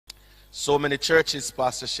So many churches,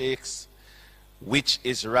 Pastor Shakes, which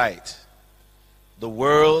is right. The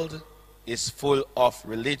world is full of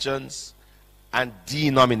religions and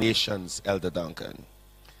denominations, Elder Duncan.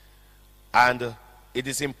 And it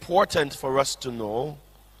is important for us to know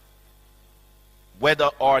whether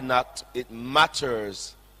or not it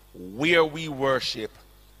matters where we worship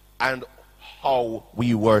and how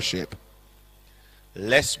we worship,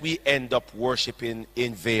 lest we end up worshiping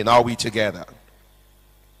in vain. Are we together?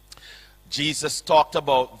 Jesus talked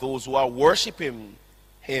about those who are worshiping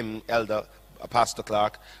him, Elder Pastor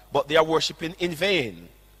Clark, but they are worshiping in vain.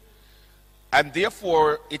 And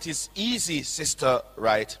therefore, it is easy, Sister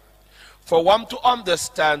Wright, for one to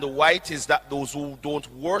understand why it is that those who don't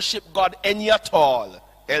worship God any at all,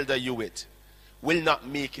 Elder Hewitt, will not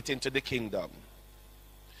make it into the kingdom.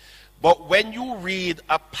 But when you read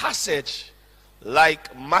a passage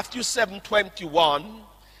like Matthew 7:21,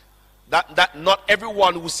 that not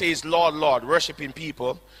everyone who says, Lord, Lord, worshiping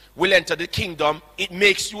people, will enter the kingdom, it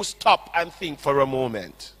makes you stop and think for a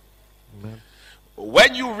moment. Amen.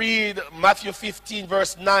 When you read Matthew 15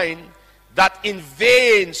 verse 9, that in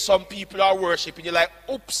vain some people are worshiping, you're like,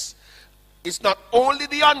 oops, it's not only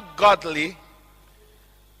the ungodly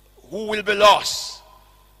who will be lost,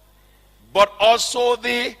 but also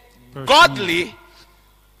the godly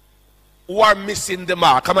who are missing the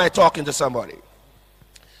mark. Am I talking to somebody?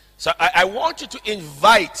 So I want you to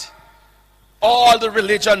invite all the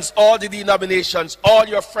religions, all the denominations, all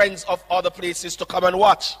your friends of other places to come and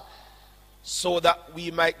watch, so that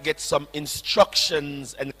we might get some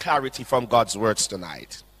instructions and clarity from God's words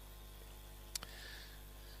tonight.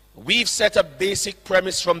 We've set a basic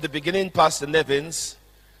premise from the beginning, Pastor Nevins,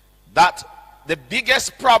 that the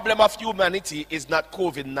biggest problem of humanity is not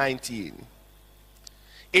COVID-19.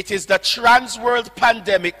 It is the trans-world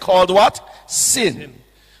pandemic called what? Sin.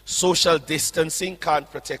 Social distancing can't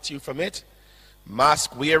protect you from it.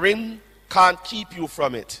 Mask wearing can't keep you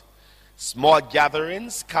from it. Small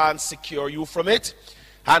gatherings can't secure you from it.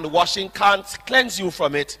 Hand washing can't cleanse you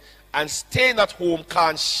from it. And staying at home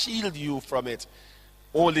can't shield you from it.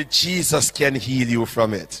 Only Jesus can heal you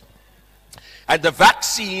from it. And the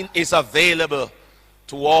vaccine is available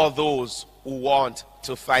to all those who want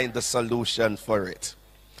to find the solution for it.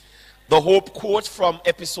 The hope quote from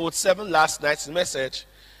episode 7, last night's message,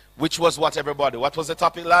 which was what, everybody? What was the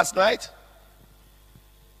topic last night?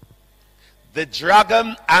 The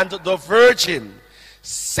dragon and the virgin.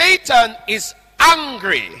 Satan is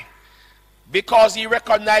angry because he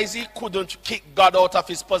recognized he couldn't kick God out of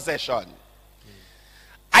his possession.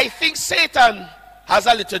 I think Satan has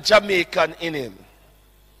a little Jamaican in him.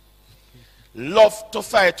 Love to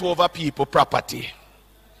fight over people property.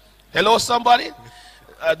 Hello, somebody?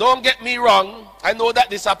 Don't get me wrong. I know that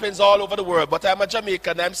this happens all over the world, but I'm a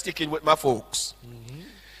Jamaican. I'm sticking with my folks.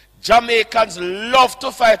 Jamaicans love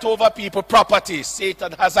to fight over people property.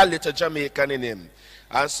 Satan has a little Jamaican in him.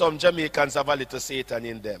 And some Jamaicans have a little Satan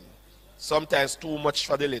in them. Sometimes too much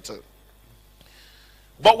for the little.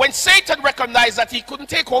 But when Satan recognized that he couldn't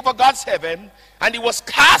take over God's heaven and he was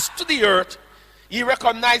cast to the earth, he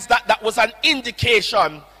recognized that that was an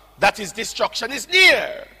indication that his destruction is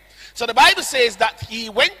near. So the Bible says that he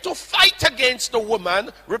went to fight against the woman,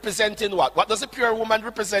 representing what? What does the pure woman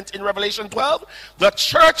represent in Revelation 12? The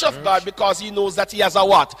church of God, because he knows that he has a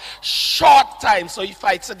what? Short time. So he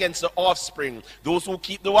fights against the offspring. Those who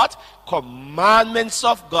keep the what? Commandments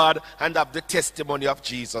of God and have the testimony of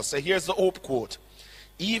Jesus. So here's the hope quote.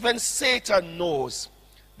 Even Satan knows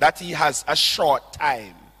that he has a short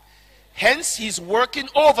time. Hence he's working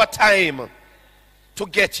overtime to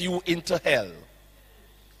get you into hell.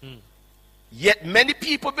 Yet many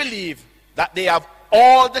people believe that they have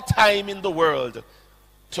all the time in the world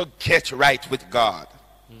to get right with God.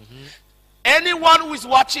 Anyone who is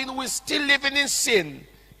watching who is still living in sin,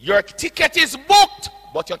 your ticket is booked,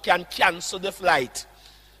 but you can cancel the flight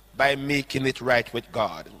by making it right with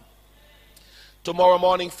God. Tomorrow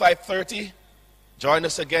morning, 5:30, join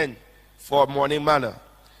us again for Morning Manna.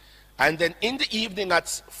 And then in the evening at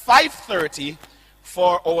 5:30,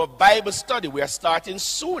 for our Bible study. We are starting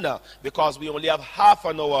sooner because we only have half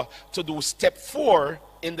an hour to do step 4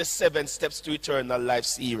 in the 7 Steps to Eternal Life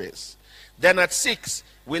series. Then at 6,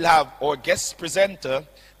 we'll have our guest presenter,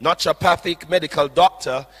 naturopathic medical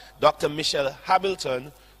doctor, Dr. Michelle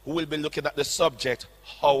Hamilton, who will be looking at the subject,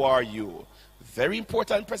 How Are You? Very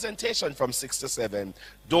important presentation from 6 to 7.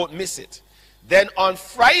 Don't miss it. Then on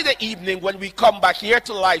Friday evening, when we come back here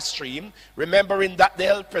to live stream, remembering that the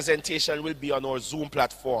health presentation will be on our Zoom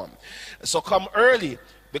platform. So come early,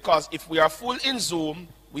 because if we are full in Zoom,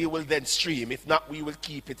 we will then stream. If not, we will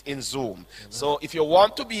keep it in Zoom. So if you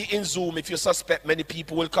want to be in Zoom, if you suspect many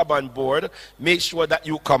people will come on board, make sure that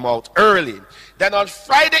you come out early. Then on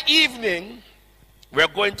Friday evening, we're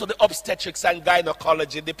going to the obstetrics and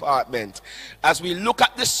gynecology department as we look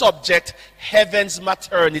at the subject, Heaven's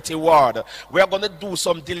Maternity Ward. We're going to do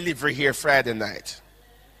some delivery here Friday night.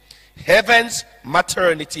 Heaven's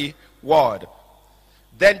Maternity Ward.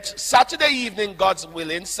 Then Saturday evening, God's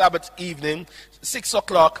willing, Sabbath evening, 6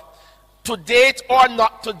 o'clock, to date or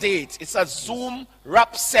not to date. It's a Zoom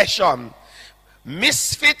rap session.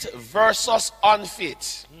 Misfit versus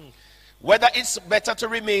unfit. Whether it's better to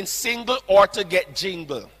remain single or to get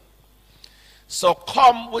jingle. So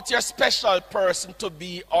come with your special person to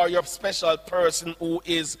be, or your special person who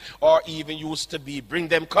is or even used to be. Bring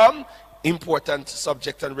them, come. Important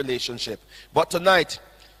subject and relationship. But tonight,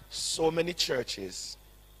 so many churches,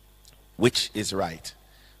 which is right.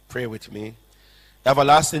 Pray with me.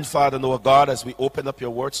 Everlasting Father, our God, as we open up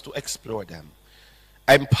your words to explore them,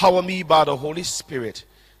 empower me by the Holy Spirit,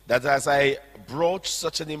 that as I broach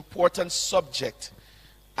such an important subject,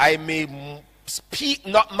 I may speak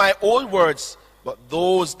not my own words, but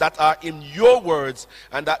those that are in your words,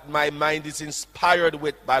 and that my mind is inspired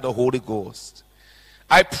with by the Holy Ghost.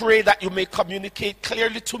 I pray that you may communicate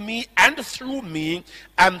clearly to me and through me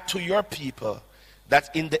and to your people,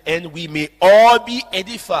 that in the end we may all be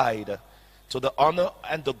edified to the honor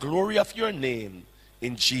and the glory of your name.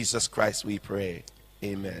 In Jesus Christ we pray.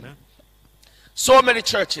 Amen. Amen. So many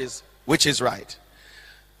churches, which is right.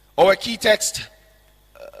 Our key text,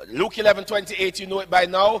 Luke 11:28, you know it by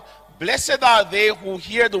now. Blessed are they who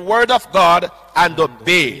hear the word of God and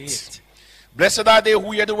obey it. Blessed are they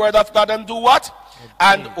who hear the word of God and do what?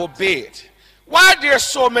 And obey it. Why are there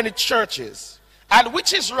so many churches? And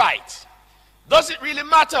which is right? Does it really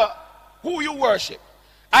matter who you worship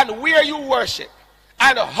and where you worship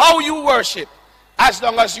and how you worship, as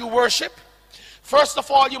long as you worship? First of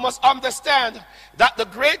all, you must understand that the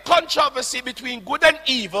great controversy between good and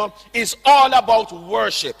evil is all about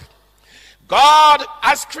worship. God,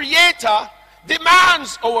 as creator,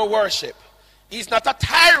 demands our worship. He's not a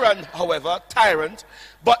tyrant,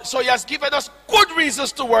 but so he has given us good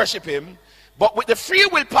reasons to worship him. But with the free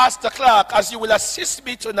will, Pastor Clark, as you will assist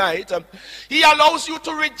me tonight, he allows you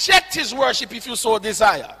to reject his worship if you so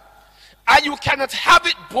desire. And you cannot have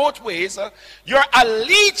it both ways. Your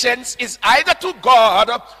allegiance is either to God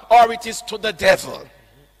or it is to the devil.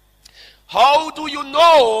 How do you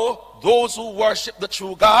know those who worship the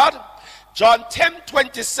true God? John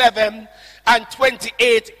 10:27 and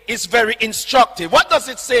 28 is very instructive. What does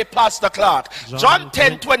it say, Pastor Clark? John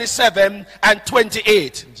 10:27 and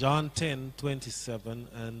 28. John 10:27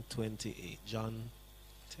 and 28. John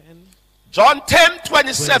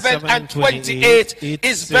 10:27 and 28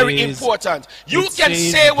 is very important. You can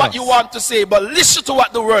say what you want to say, but listen to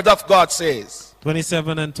what the word of God says.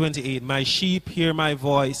 27 and 28. My sheep hear my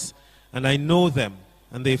voice, and I know them,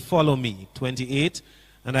 and they follow me. 28.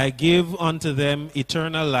 And I give unto them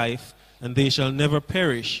eternal life, and they shall never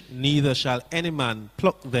perish, neither shall any man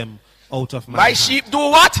pluck them out of my hand. Sheep do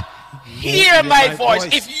what? Hear my voice.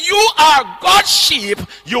 If you are God's sheep,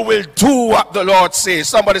 you will do what the Lord says.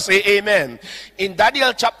 Somebody say amen. In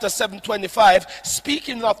Daniel chapter 7:25,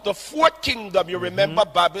 speaking of the fourth kingdom, you remember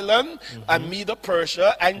Babylon and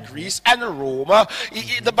Medo-Persia and Greece and Rome.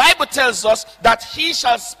 The Bible tells us that he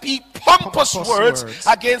shall speak pompous words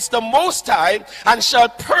against the Most High, and shall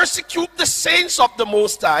persecute the saints of the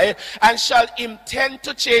Most High, and shall intend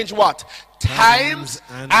to change what? Times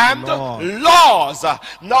and laws.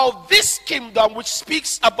 Now this kingdom, which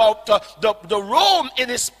speaks about the Rome in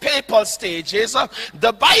its papal stages,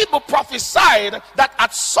 the Bible prophesied that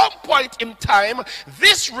at some point in time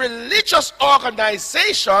this religious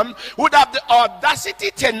organization would have the audacity,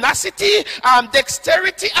 tenacity,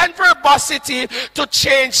 dexterity and verbosity to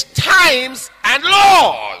change times and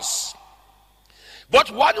laws. But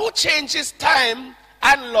one who changes time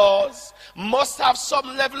and laws must have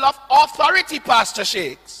some level of authority, Pastor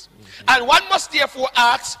Shakes. And one must therefore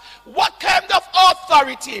ask, what kind of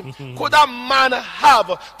authority could a man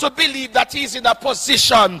have to believe that he's in a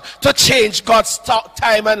position to change God's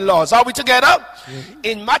time and laws? Are we together?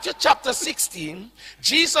 In Matthew chapter 16,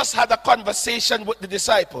 Jesus had a conversation with the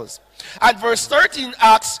disciples. And verse 13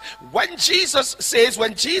 asks, when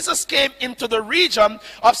Jesus came into the region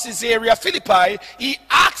of Caesarea Philippi, he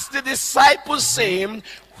asked the disciples, saying,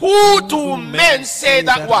 who do men say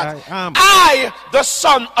that what? I, the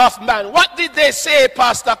Son of Man. What did they say,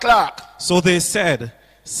 Pastor Clark? So they said,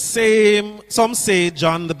 some say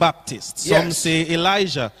John the Baptist, some say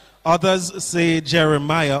Elijah, Others say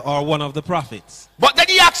Jeremiah or one of the prophets. But then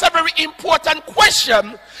he asks a very important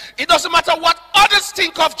question. It doesn't matter what others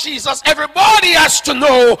think of Jesus. Everybody has to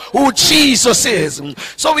know who Jesus is.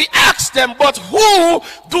 So we ask them, but who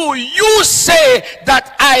do you say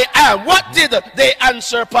that I am? What did they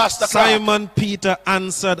answer, Pastor Clark? Simon Peter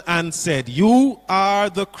answered and said, you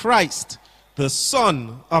are the Christ, the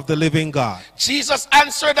Son of the living God. Jesus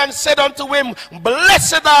answered and said unto him,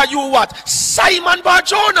 blessed are you what? Simon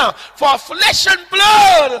Bar-Jonah, for flesh and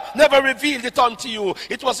blood never revealed it unto you.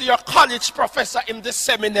 It was your college professor in the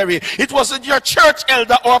seminary. It wasn't your church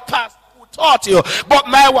elder or pastor who taught you. But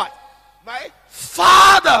my what? My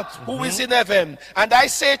Father who is in heaven. And I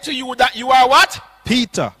say to you that you are what?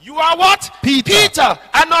 Peter. You are what? Peter.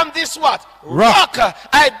 And on this what? Rock.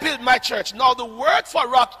 I build my church. Now the word for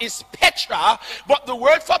rock is Petra, but the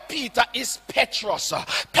word for Peter is Petros.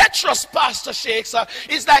 Petros, Pastor Shakes,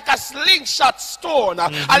 is like a slingshot stone,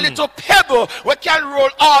 a little pebble we can roll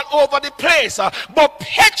all over the place. But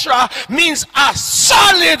Petra means a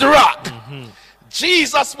solid rock.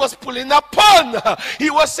 Jesus was pulling a pun. He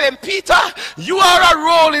was saying, Peter, you are a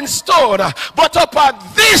rolling stone, but upon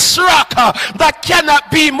this rock that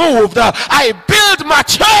cannot be moved, I build my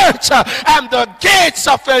church, and the gates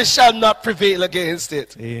of hell shall not prevail against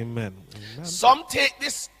it. Amen. Amen. Some take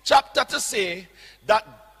this chapter to say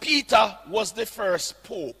that Peter was the first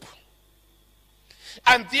pope.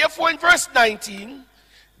 And therefore in verse 19,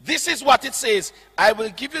 this is what it says: I will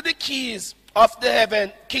give you the keys of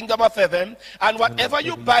the kingdom of heaven, and whatever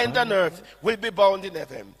you bind on earth will be bound in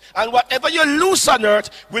heaven, and whatever you loose on earth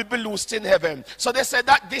will be loosed in heaven. So they said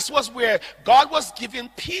that this was where God was giving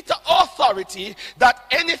Peter authority, that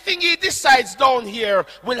anything he decides down here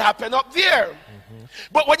will happen up there.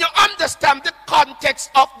 But when you understand the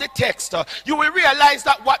context of the text, you will realize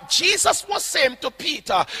that what Jesus was saying to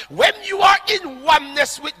Peter, when you are in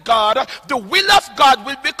oneness with God, the will of God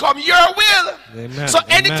will become your will. Amen. So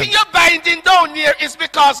anything you're binding down here is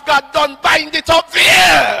because God done bind it up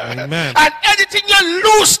there. Amen. And anything you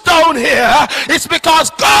loose down here is because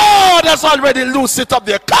God has already loosed it up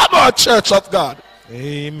there. Come on, church of God.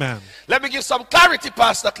 Amen. Let me give some clarity,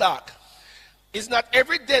 Pastor Clark. It's not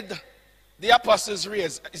every dead the apostles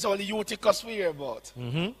raised. It's only Eutychus we hear about.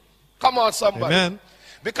 Come on, somebody. Amen.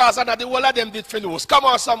 Because another the whole of them did feel loose. Come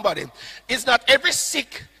on, somebody. It's not every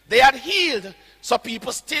sick they had healed, so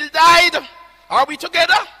people still died. Are we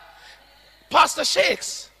together? Pastor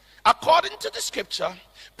Shakes, according to the scripture,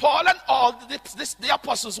 Paul and all the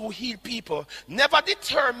apostles who healed people never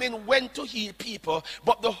determined when to heal people,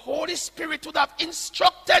 but the Holy Spirit would have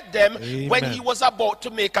instructed them when he was about to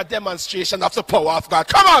make a demonstration of the power of God.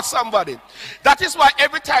 Come on, somebody. That is why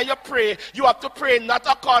every time you pray, you have to pray not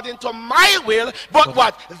according to my will, but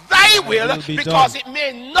what? Thy will, because it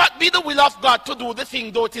may not be the will of God to do the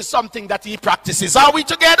thing, though it is something that he practices. Are we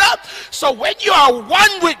together? So when you are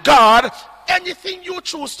one with God, anything you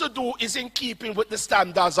choose to do is in keeping with the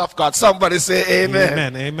standards of God. Somebody say amen.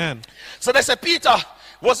 Amen. Amen. So they say Peter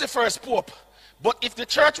was the first pope. But if the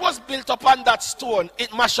church was built upon that stone,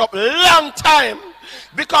 it mashed up long time.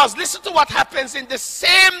 Because listen to what happens in the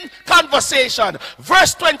same conversation.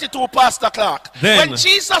 Verse 22, Pastor Clark. Then, when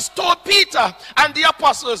Jesus told Peter and the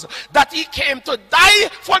apostles that he came to die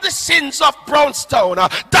for the sins of Brownstown,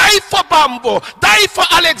 die for Bamboo, die for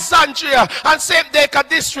Alexandria and St. Deca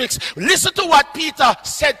districts, listen to what Peter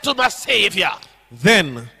said to my Savior.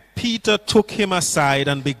 Then Peter took him aside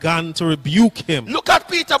and began to rebuke him. Look at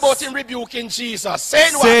Peter about him rebuking Jesus.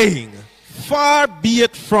 Saying what? Far be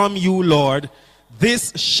it from you, Lord,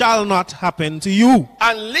 this shall not happen to you.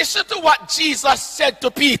 And listen to what Jesus said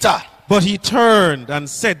to Peter. But he turned and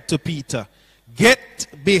said to Peter, get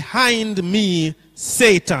behind me,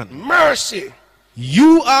 Satan. Mercy.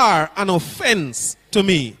 You are an offense to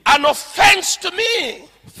me. An offense to me.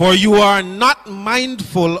 For you are not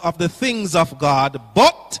mindful of the things of God,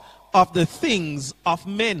 but of the things of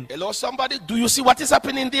men. Hello, somebody. Do you see what is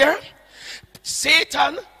happening there?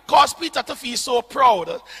 Satan caused Peter to feel so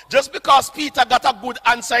proud. Just because Peter got a good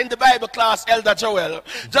answer in the Bible class, Elder Joel.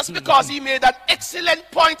 Just because he made an excellent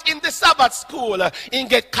point in the Sabbath school, he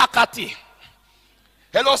get cockatoo.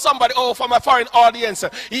 Hello, somebody. Oh, from a foreign audience.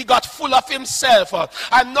 He got full of himself.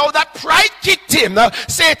 And now that pride kicked him,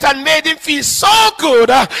 Satan made him feel so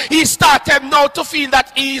good. He started now to feel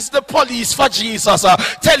that he is the police for Jesus.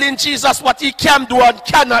 Telling Jesus what he can do and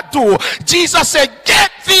cannot do. Jesus said,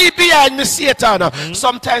 get thee behind me, Satan.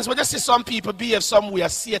 Sometimes when you see some people behave somewhere,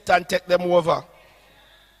 Satan take them over.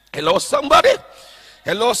 Hello, somebody.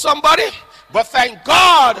 Hello, somebody. But thank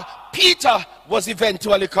God, Peter was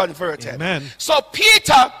eventually converted. Amen. So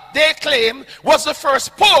Peter, they claim, was the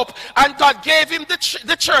first pope, and God gave him the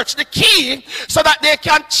church, the key, so that they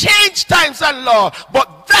can change times and law.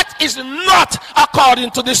 But that is not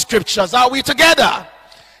according to the scriptures. Are we together?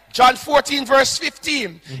 John 14 verse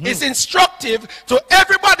 15 is instructive to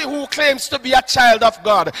everybody who claims to be a child of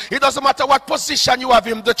God. It doesn't matter what position you have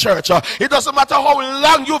in the church. It doesn't matter how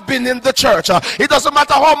long you've been in the church. It doesn't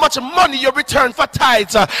matter how much money you return for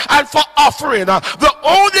tithes and for offering. The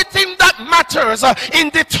only thing that matters in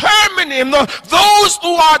determining those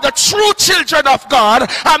who are the true children of God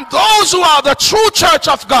and those who are the true church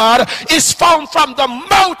of God is found from the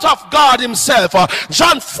mouth of God himself.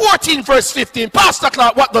 John 14 verse 15. Pastor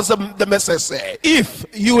Clark, what does the message say? If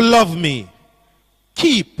you love me,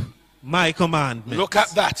 keep my commandments. Look at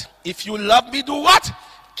that. If you love me, do what?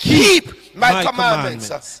 Keep my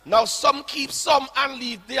commandments. Now some keep some and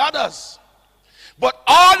leave the others. But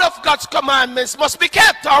all of God's commandments must be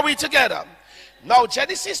kept. Are we together? Now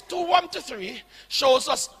Genesis 2:1-3 shows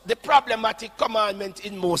us the problematic commandment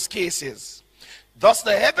in most cases. Thus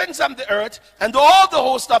the heavens and the earth and all the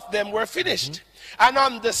host of them were finished. And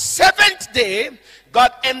on the seventh day,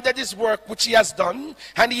 God ended his work which he has done,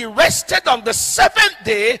 and he rested on the seventh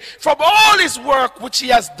day from all his work which he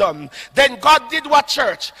has done. Then God did what,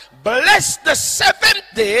 church? Blessed the seventh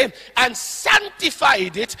day and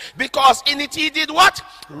sanctified it, because in it he did what?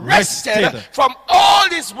 Rested from all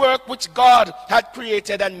his work which God had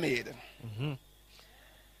created and made.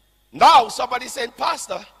 Now somebody saying,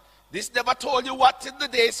 Pastor, this never told you what the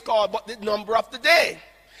day is called, but the number of the day.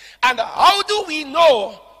 And how do we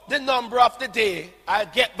know the number of the day? I'll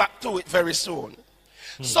get back to it very soon.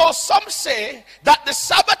 So some say that the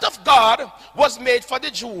Sabbath of God was made for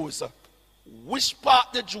the Jews. Which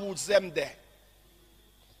part the Jews them there?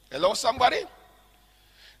 Hello, somebody?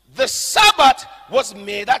 The Sabbath was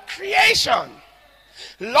made at creation.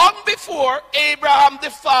 Long before Abraham,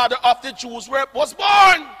 the father of the Jews, was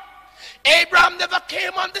born. Abraham never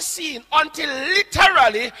came on the scene until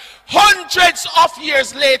literally hundreds of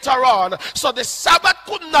years later on. So the Sabbath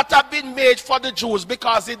could not have been made for the Jews,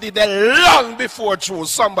 because it did it long before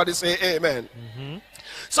Jews. Somebody say amen.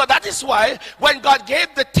 So that is why when God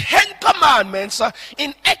gave the 10 commandments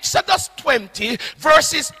in Exodus 20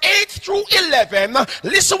 verses 8-11,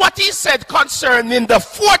 listen what he said concerning the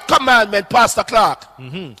 4th commandment, Pastor Clark.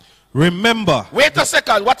 Remember. Wait a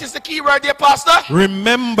second. What is the key word there, Pastor?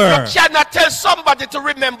 Remember. You cannot tell somebody to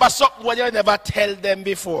remember something when you never tell them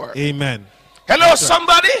before. Amen. Hello, That's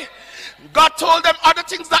somebody? God told them other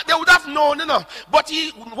things that they would have known, you know. But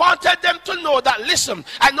he wanted them to know that, listen,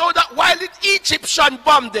 I know that while in Egyptian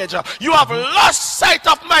bondage, you have lost sight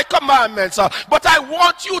of my commandments. But I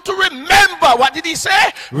want you to remember. What did he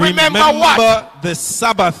say? Remember what? The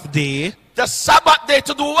Sabbath day. The Sabbath day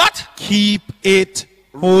to do what? Keep it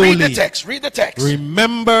holy. Read the text. Read the text.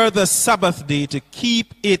 Remember the Sabbath day to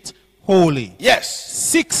keep it holy. Yes.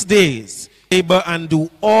 6 days labor and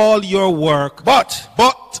do all your work. But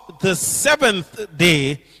the 7th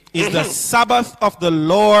day is the Sabbath of the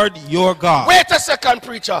Lord your God. Wait a second,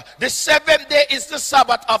 preacher. The 7th day is the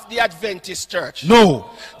Sabbath of the Adventist church. No.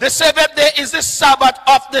 The 7th day is the Sabbath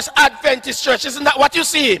of this Adventist church. Isn't that what you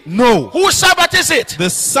see? No. Whose Sabbath is it? The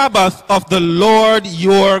Sabbath of the Lord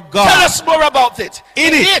your God. Tell us more about it.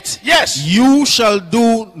 In it, yes. You shall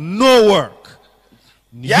do no work.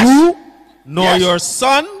 Yes. You, nor your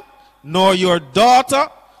son, nor your daughter,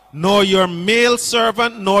 nor your male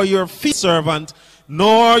servant, nor your female servant,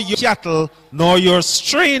 nor your cattle, nor your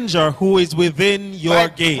stranger who is within your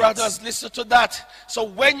gates. Brothers, listen to that. So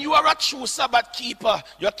when you are a true Sabbath keeper,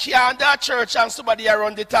 you can't do a church and somebody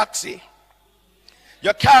around the taxi.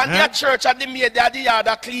 You can't be at church and the maid at the yard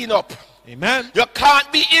clean up. Amen. You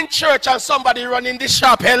can't be in church and somebody running the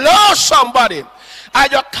shop. Hello, somebody. And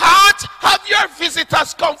you can't have your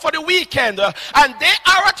visitors come for the weekend and they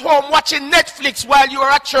are at home watching Netflix while you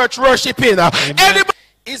are at church worshiping. Anybody?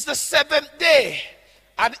 Is the 7th day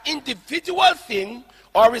an individual thing,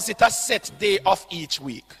 or is it a set day of each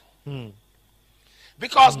week?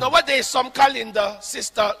 Because nowadays some calendar,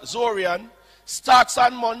 Sister Zorian, starts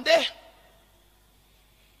on Monday.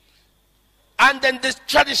 And then the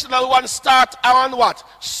traditional one starts on what?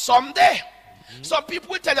 Sunday. Some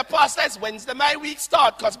people will tell the pastor it's Wednesday my week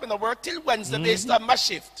start, because I'm going to work till Wednesday based on my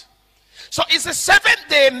shift. So is the 7th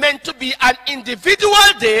day meant to be an individual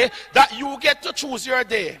day that you get to choose your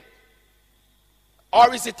day?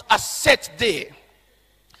 Or is it a set day?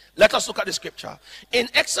 Let us look at the scripture. In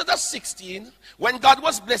Exodus 16, when God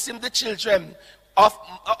was blessing the children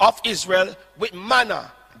of Israel with manna,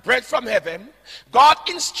 bread from heaven, God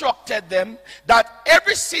instructed them that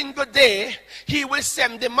every single day he will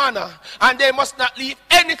send the manna, and they must not leave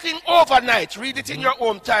anything overnight. Read it in your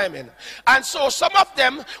own timing. And so some of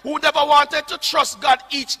them who never wanted to trust God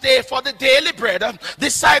each day for the daily bread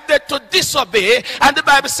decided to disobey, and the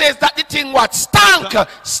Bible says that the thing what?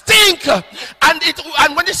 Stink.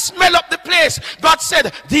 And when they smell up the place, God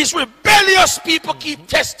said, these rebellious people keep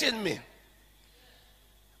testing me.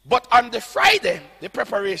 But on the Friday, the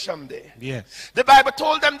preparation day, yes, the Bible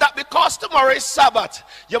told them that because tomorrow is Sabbath,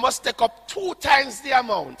 you must take up 2 times the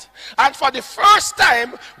amount. And for the first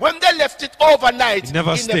time, when they left it overnight, it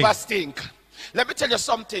never stink. Let me tell you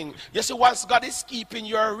something. You see, once God is keeping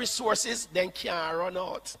your resources, then can't run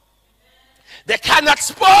out. They cannot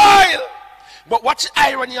spoil. But watch the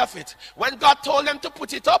irony of it. When God told them to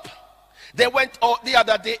put it up, they went out the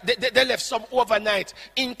other day, they left some overnight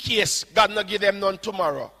in case God not give them none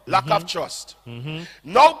tomorrow. Lack of trust.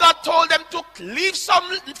 Now God told them to leave some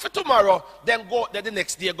for tomorrow, then go then the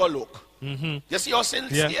next day go look. You see how sin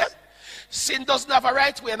is here? Sin doesn't have a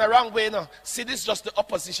right way and a wrong way. No. Sin is just the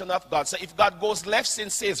opposition of God. So if God goes left, sin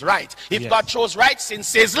says right. If God chose right, sin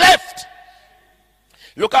says left.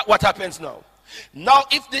 Look at what happens now. Now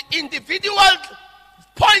if the individual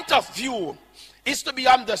point of view is to be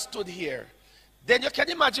understood here, then you can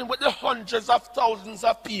imagine with the hundreds of thousands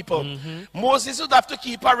of people, Moses would have to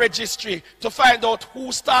keep a registry to find out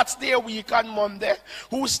who starts their week on Monday,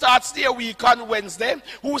 who starts their week on Wednesday,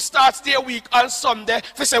 who starts their week on Sunday.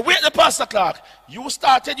 If you say, wait the Pastor Clark, you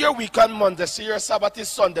started your week on Monday, so your Sabbath is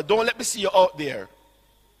Sunday, don't let me see you out there.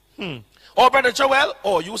 Oh, Brother Joel,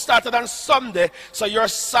 oh, you started on Sunday, so your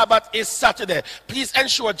Sabbath is Saturday. Please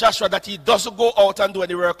ensure, Joshua, that he doesn't go out and do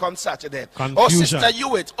any work on Saturday. Confusion.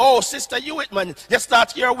 Oh, Sister Hewitt, man, you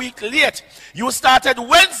start your week late. You started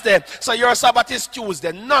Wednesday, so your Sabbath is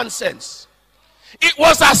Tuesday. Nonsense. It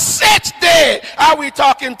was a set day. Are we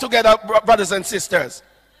talking together, brothers and sisters?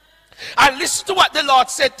 And listen to what the Lord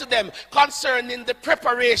said to them concerning the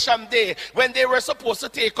preparation day when they were supposed to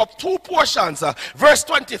take up 2 portions. Verse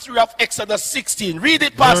 23 of Exodus 16. Read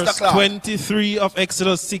it, Pastor Clark. Verse 23 of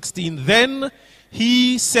Exodus 16. Then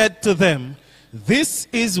he said to them, this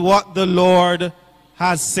is what the Lord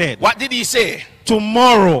has said. What did he say?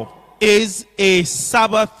 Tomorrow is a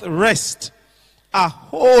Sabbath rest, a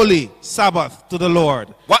holy Sabbath to the Lord.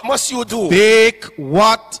 What must you do? Bake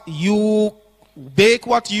what you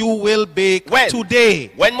will bake today.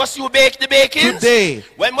 When must you bake the bacon? Today.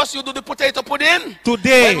 When must you do the potato pudding?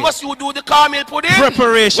 Today. When must you do the caramel pudding?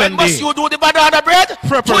 Preparation When must day. you do the banana bread?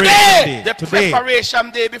 Preparation today. day. The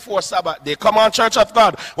preparation day before Sabbath day. Come on, Church of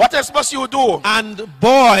God. What else must you do? And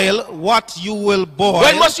boil what you will boil.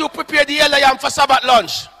 When must you prepare the yellow yam for Sabbath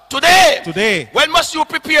lunch? Today. Today. When must you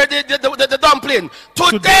prepare the dumpling?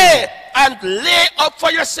 Today. And lay up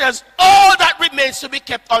for yourselves all that remains to be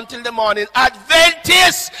kept until the morning.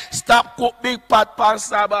 Adventists, stop cook big pot pan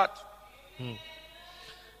Sabbath.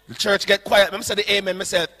 The church get quiet. Let me say the amen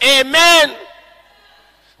myself. Amen.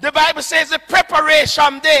 The Bible says the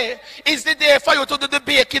preparation day is the day for you to do the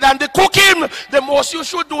baking and the cooking. The most you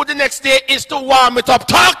should do the next day is to warm it up.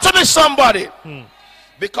 Talk to me, somebody.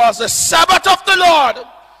 Because the Sabbath of the Lord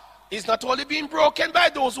is not only being broken by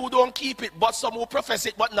those who don't keep it, but some who profess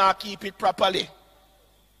it but not keep it properly.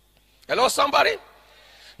 Hello, somebody?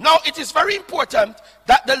 Now, it is very important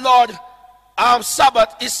that the Lord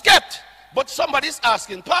Sabbath is kept. But somebody's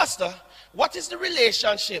asking, Pastor, what is the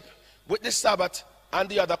relationship with the Sabbath and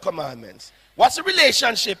the other commandments? What's the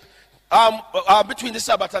relationship between the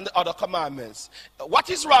Sabbath and the other commandments? What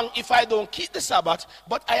is wrong if I don't keep the Sabbath,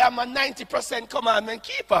 but I am a 90% commandment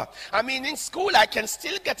keeper? I mean, in school, I can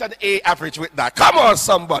still get an A average with that. Come on,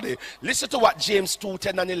 somebody. Listen to what James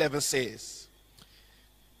 2:10 and 11 says.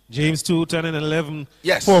 James 2:10 and 11.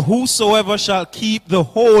 Yes. For whosoever shall keep the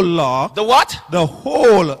whole law. The what? The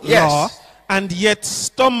whole yes. law. And yet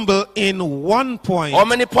stumble in one point. How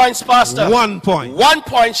many points, Pastor? 1 point. 1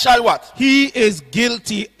 point shall what? He is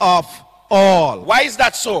guilty of all. Why is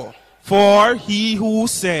that so? For he who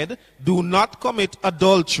said, do not commit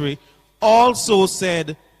adultery, also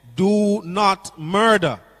said, do not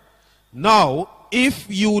murder. Now, if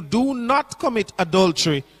you do not commit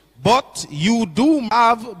adultery, but you do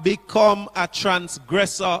have become a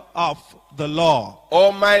transgressor of the law.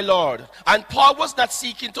 Oh my Lord. And Paul was not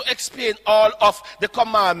seeking to explain all of the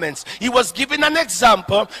commandments. He was giving an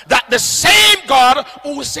example that the same God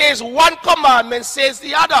who says one commandment says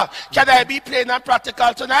the other. Can I be plain and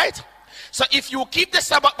practical tonight? So if you keep the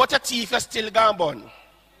Sabbath but a thief, you're still gone burn.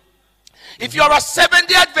 If you're a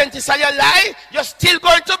 7-day Adventist and you lie, you're still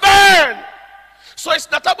going to burn. So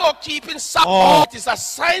it's not about keeping Sabbath. It is a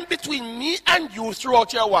sign between me and you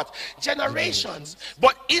throughout your what? Generations.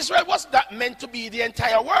 But Israel was not meant to be the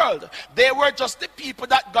entire world. They were just the people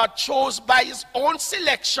that God chose by his own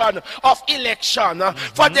selection of election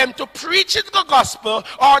for them to preach the gospel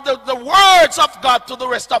or the words of God to the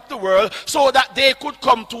rest of the world so that they could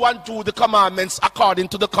come to and do the commandments according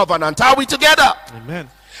to the covenant. Are we together? Amen.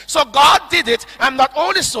 So God did it, and not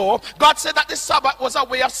only so, God said that the Sabbath was a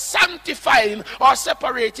way of sanctifying or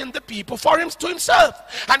separating the people for him to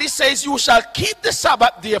himself. And he says, you shall keep the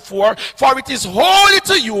Sabbath therefore, for it is holy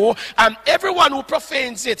to you, and everyone who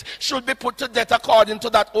profanes it should be put to death according to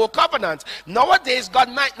that old covenant. Nowadays, God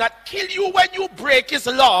might not kill you when you break his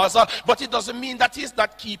laws, but it doesn't mean that he's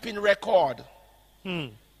not keeping record.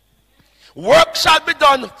 Work shall be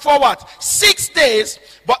done for what? 6 days,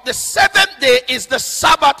 but the 7th day is the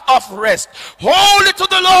Sabbath of rest. Holy to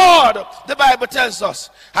the Lord, the Bible tells us.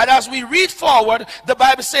 And as we read forward, the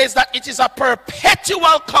Bible says that it is a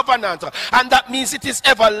perpetual covenant, and that means it is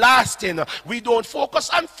everlasting. We don't focus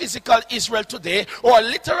on physical Israel today or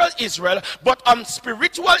literal Israel, but on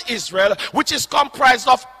spiritual Israel, which is comprised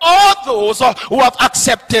of all those who have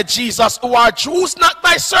accepted Jesus, who are Jews not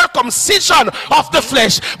by circumcision of the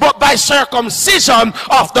flesh, but by circumcision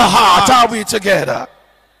of the heart. Are we together?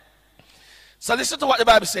 So listen to what the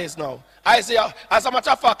Bible says now. Isaiah, as a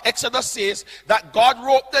matter of fact, Exodus says that God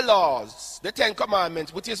wrote the laws, the 10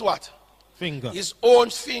 commandments, with his what? Finger. His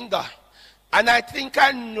own finger. And I think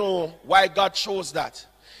I know why God chose that.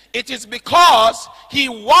 It is because he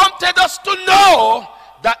wanted us to know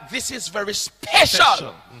that this is very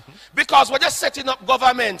special. Because when you're setting up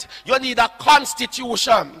government, you need a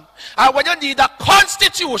constitution. And when you need a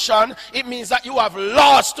constitution, it means that you have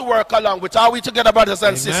laws to work along with. Are we together, brothers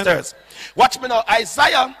and sisters? Watch me now.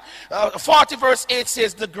 Isaiah 40 verse 8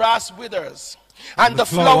 says, the grass withers and the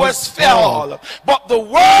flowers fall, but the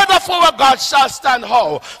word of our God shall stand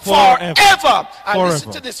how? Forever. And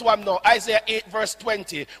listen to this one now. Isaiah 8 verse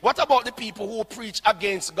 20. What about the people who preach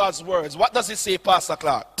against God's words? What does it say, Pastor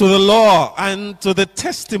Clark? To the law and to the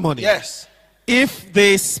testimony. Yes. If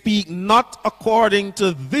they speak not according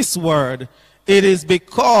to this word, it is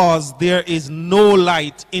because there is no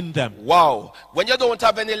light in them. Wow. When you don't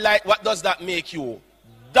have any light, what does that make you?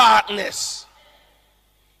 Darkness.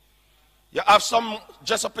 You have some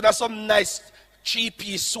dress up in some nice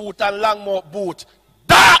 3-piece suit and long mouth boot.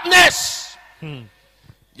 Darkness.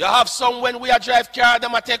 You have some when we are drive car,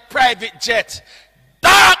 them a take private jet.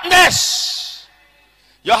 Darkness.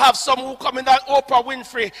 You have some who come in that Oprah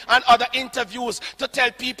Winfrey and other interviews to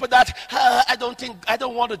tell people that I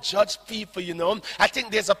don't want to judge people, you know. I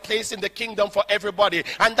think there's a place in the kingdom for everybody,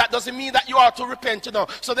 and that doesn't mean that you are to repent, you know.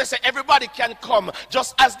 So they say everybody can come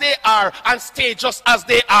just as they are and stay just as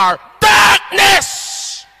they are.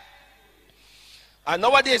 Darkness. And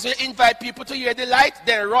nowadays we invite people to hear the light,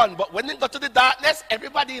 they run. But when they go to the darkness,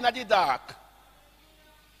 everybody in the dark.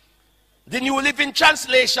 The New Living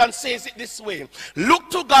Translation says it this way.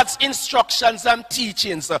 Look to God's instructions and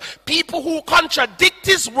teachings. People who contradict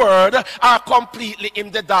his word are completely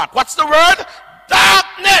in the dark. What's the word?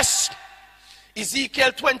 Darkness.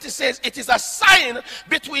 Ezekiel 20 says it is a sign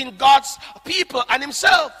between God's people and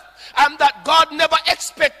himself, and that God never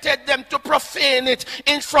expected them to profane it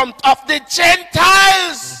in front of the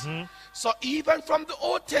Gentiles. So even from the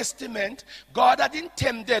Old Testament, God had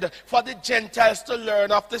intended for the Gentiles to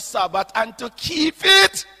learn of the Sabbath and to keep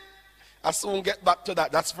it. I'll soon get back to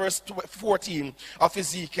that. That's verse 14 of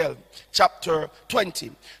Ezekiel chapter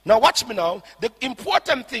 20. Now watch me now. The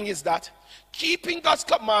important thing is that keeping God's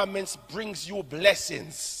commandments brings you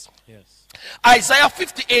blessings. Yes. Isaiah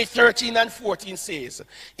 58, 13 and 14 says,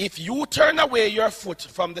 if you turn away your foot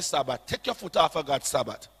from the Sabbath, take your foot off of God's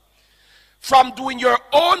Sabbath, from doing your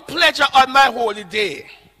own pleasure on my holy day,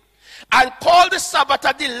 and call the Sabbath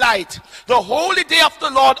a delight, the holy day of the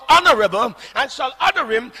Lord honorable, and shall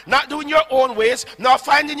honor him, not doing your own ways, nor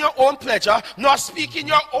finding your own pleasure, nor speaking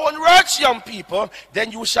your own words, young people,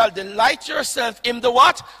 then you shall delight yourself in the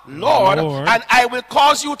what? Lord. And I will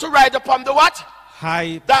cause you to ride upon the what?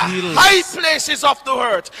 High places of the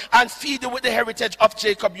earth, and feed you with the heritage of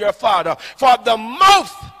Jacob your father, for the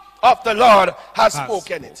mouth of the Lord has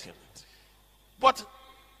spoken it. But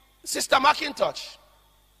Sister McIntosh,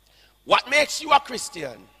 what makes you a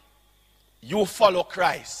Christian? You follow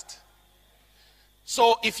Christ.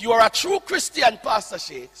 So if you are a true Christian, Pastor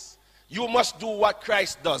Shakes, you must do what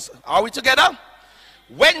Christ does. Are we together?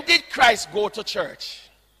 When did Christ go to church?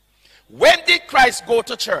 When did Christ go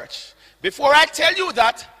to church? Before I tell you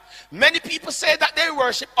that, many people say that they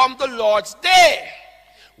worship on the Lord's day.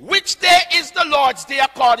 Which day is the Lord's day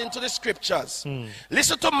according to the scriptures?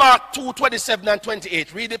 Listen to Mark 2:27 and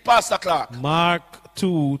 28. Read it, Pastor Clark. Mark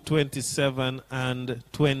 2:27 and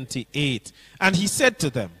 28. And he said to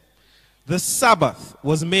them, the Sabbath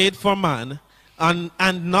was made for man, and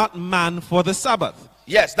not man for the Sabbath.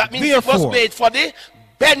 Yes, that means it was made for the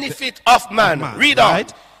benefit of man. Read on.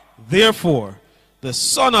 Therefore, the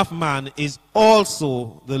Son of Man is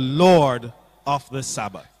also the Lord of the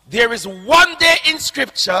Sabbath. There is one day in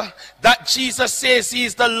scripture that Jesus says he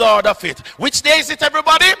is the Lord of it. Which day is it,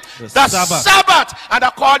 everybody? The Sabbath. And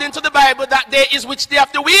according to the Bible, that day is which day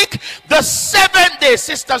of the week? The seventh day.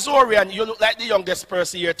 Sister Zorian, you look like the youngest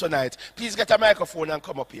person here tonight. Please get a microphone and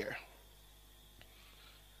come up here.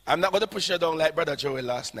 I'm not going to push you down like Brother Joey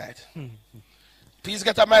last night. Please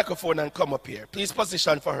get a microphone and come up here. Please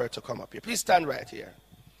position for her to come up here. Please stand right here.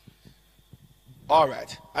 All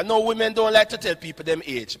right. I know women don't like to tell people them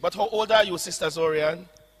age, but how old are you, Sister Zorian?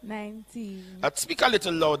 19. Speak a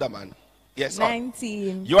little louder, man. Yes,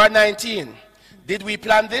 19. You are 19. Did we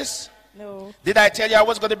plan this? No. Did I tell you I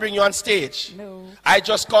was going to bring you on stage? No. I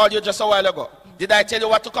just called you just a while ago. Did I tell you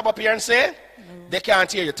what to come up here and say? No. They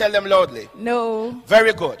can't hear you. Tell them loudly. No.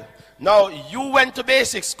 Very good. Now, you went to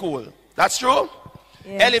basic school. That's true?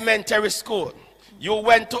 Yes. Elementary school. You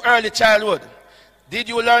went to early childhood. Did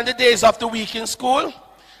you learn the days of the week in school?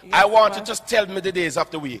 Yes, I want you to just tell me the days of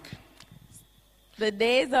the week. The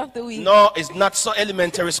days of the week? No, it's not so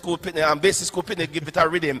elementary school and basic school give it a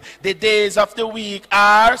rhythm. The days of the week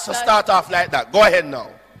are, so start off like that. Go ahead now.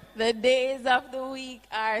 The days of the week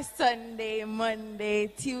are Sunday, Monday,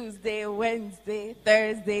 Tuesday, Wednesday,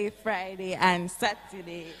 Thursday, Friday, and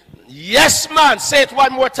Saturday. Yes, man. Say it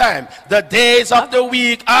one more time. The days of the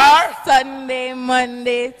week are Sunday,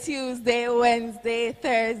 Monday, Tuesday, Wednesday,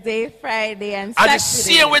 Thursday, Friday, and Saturday. And the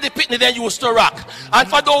same way the picnic they used to rock. And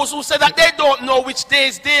for those who say that they don't know which day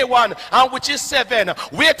is day one and which is 7,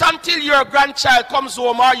 wait until your grandchild comes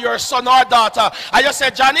home or your son or daughter. And you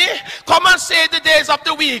say, Johnny, come and say the days of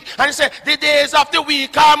the week. And you say, the days of the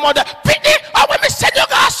week are mother. Picnic, or when we send you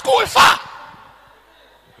go to school for?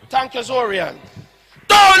 Thank you, Zorian.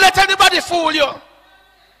 Don't let anybody fool you.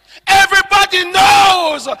 Everybody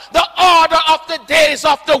knows the order of the days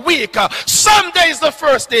of the week. Sunday is the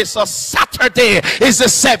first day, so Saturday is the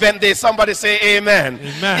 7th day. Somebody say amen.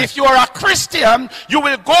 Amen. If you are a Christian, you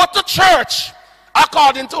will go to church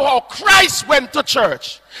according to how Christ went to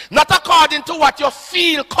church. Not according to what you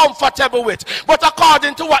feel comfortable with, but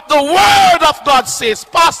according to what the Word of God says.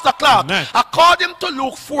 Pastor Clark, Amen. According to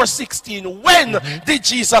Luke 4:16, when did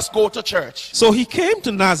Jesus go to church? So he came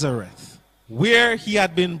to Nazareth, where he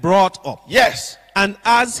had been brought up. Yes. And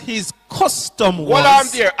as his custom was... Hold on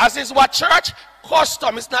there. As is what church?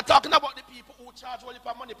 Custom. It's not talking about the people who charge only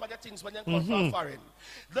for money for the things when they come from foreign.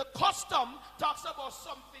 The custom talks about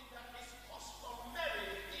something that is customary.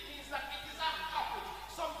 It means that it is a habit.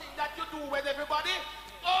 Something that you do with everybody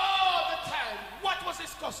all the time. What was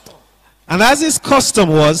his custom? And as his custom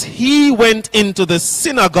was, he went into the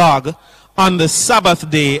synagogue on the Sabbath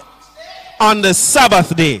day. On the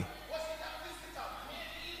Sabbath day.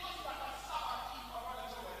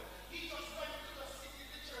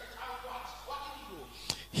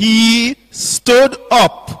 He stood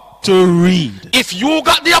up to read. If you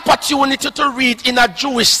got the opportunity to read in a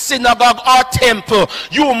Jewish synagogue or temple,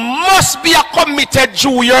 you must be a committed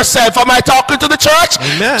Jew yourself. Am I talking to the church?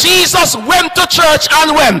 Amen. Jesus went to church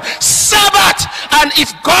on when? Sabbath. And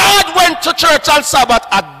if God went to church on Sabbath,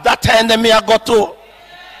 at that time they may have got to.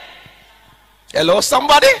 Hello,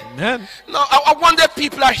 somebody? Amen. No, I wonder if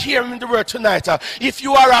people are hearing the word tonight. If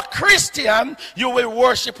you are a Christian, you will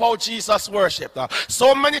worship how Jesus worshipped.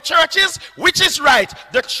 So many churches, which is right,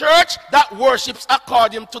 the church that worships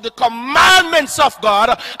according to the commandments of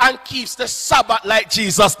God and keeps the Sabbath like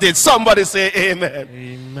Jesus did. Somebody say amen.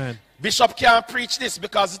 Amen. Bishop can't preach this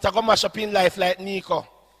because it's going to mash up in life like Nico.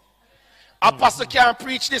 Apostle can't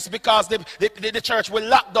preach this because the church will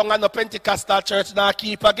lock down and the Pentecostal church now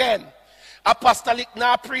keep again. Apostolic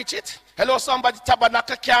now preach it. Hello, somebody,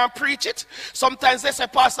 Tabernacle can't preach it. Sometimes they say,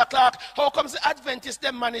 Pastor Clark, how comes the Adventists they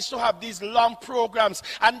manage to have these long programs?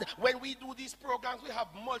 And when we do these programs, we have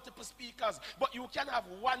multiple speakers. But you can have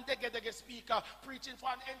one dege speaker preaching for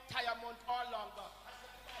an entire month or longer.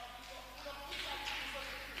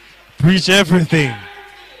 Preach everything.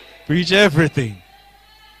 Preach everything.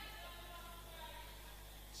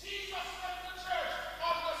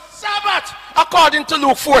 Sabbath, according to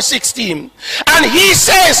Luke 4:16, and he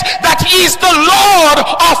says that he is the Lord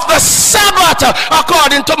of the Sabbath,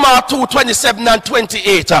 according to Mark 2:27 and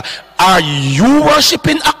 28. Are you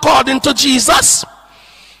worshiping according to Jesus?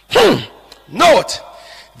 Note,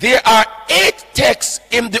 There are 8 texts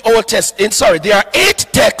in the Old Testament. Sorry, there are 8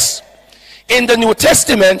 texts in the New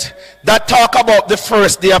Testament that talk about the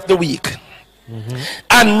first day of the week.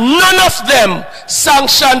 And none of them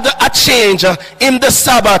sanctioned a change in the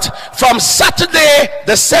Sabbath from Saturday,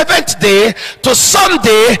 the 7th day, to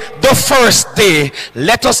Sunday, the first day.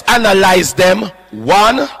 Let us analyze them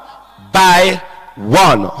one by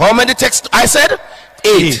one. How many texts I said?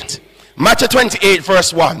 8. Matthew 28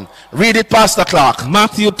 verse 1. Read it, Pastor Clark.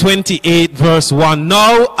 Matthew 28 verse 1.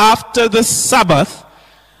 Now after the Sabbath,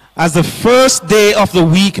 as the first day of the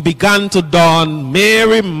week began to dawn,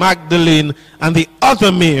 Mary Magdalene and the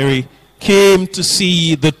other Mary came to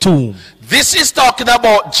see the tomb. This is talking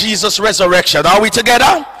about Jesus' resurrection. Are we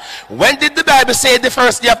together? When did the Bible say the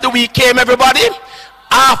first day of the week came, everybody?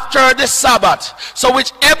 After the Sabbath. So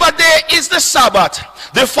whichever day is the Sabbath,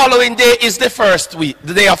 the following day is the first week,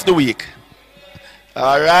 the day of the week.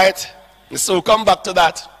 All right? So come back to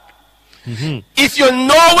that. If you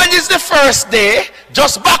know when is the first day,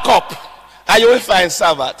 just back up and you will find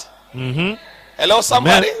Sabbath. Hello,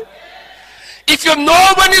 somebody? Amen. If you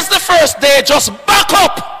know when is the first day, just back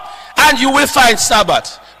up and you will find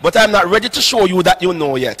Sabbath. But I'm not ready to show you that you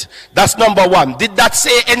know yet. That's number one. Did that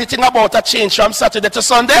say anything about a change from Saturday to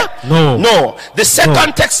Sunday? No. No. The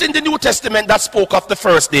second text in the New Testament that spoke of the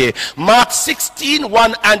first day, Mark 16,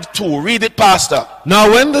 1 and 2. Read it, Pastor. Now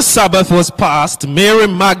when the Sabbath was past, Mary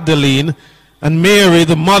Magdalene and Mary,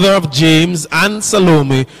 the mother of James, and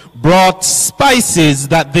Salome brought spices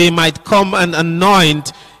that they might come and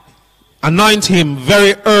anoint him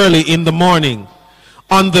very early in the morning.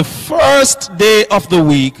 On the first day of the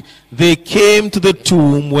week, they came to the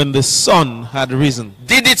tomb when the sun had risen.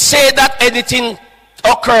 Did it say that anything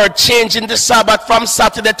occurred, changing the Sabbath from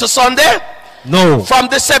Saturday to Sunday? No. From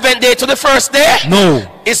the 7th day to the first day? No.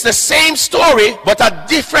 It's the same story, but a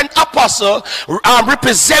different apostle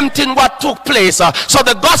representing what took place. So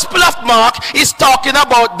the Gospel of Mark is talking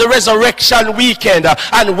about the resurrection weekend.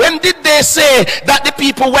 And when did they say that the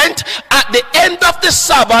people went? At the end of the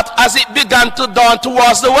Sabbath, as it began to dawn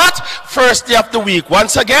towards the what? First day of the week.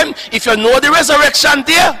 Once again, if you know the resurrection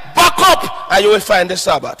day, back up and you will find the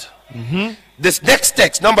Sabbath. This next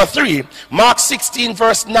text, number 3, Mark 16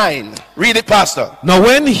 verse 9. Read it, Pastor. Now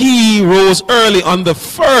when he rose early on the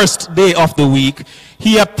first day of the week,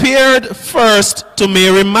 he appeared first to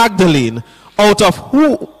Mary Magdalene, out of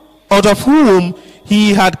whom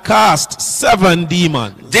he had cast 7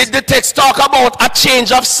 demons. Did the text talk about a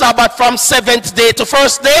change of Sabbath from 7th day to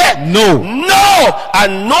first day? No. No.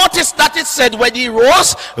 And notice that it said when he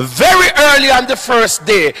rose very early on the first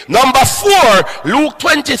day. Number 4, Luke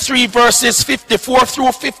 23 verses 54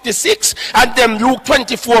 through 56, and then Luke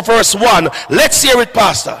 24 verse 1. Let's hear it,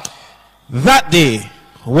 Pastor. That day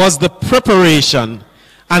was the preparation,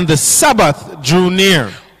 and the Sabbath drew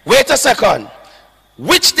near. Wait a second.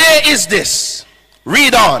 Which day is this?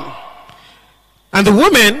 Read on. And the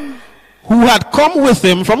women who had come with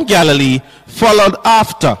him from Galilee followed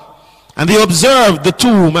after, and they observed the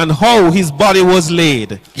tomb and how his body was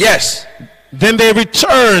laid. Yes. Then they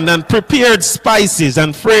returned and prepared spices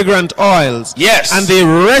and fragrant oils. Yes. And they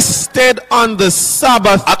rested on the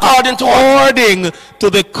Sabbath according to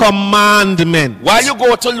the commandment. While you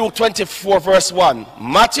go to Luke 24 verse 1,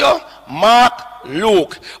 Matthew, Mark,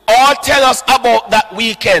 Luke, all tell us about that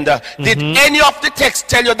weekend. Did any of the texts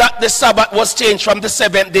tell you that the Sabbath was changed from the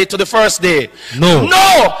 7th day to the first day? No.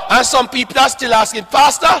 No. And some people are still asking,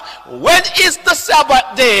 Pastor, when is the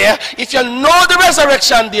Sabbath day? If you know the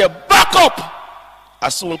resurrection day, back up. I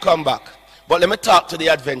soon come back. But let me talk to the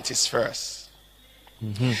Adventists first.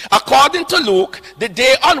 According to Luke, the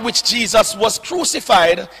day on which Jesus was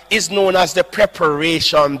crucified is known as the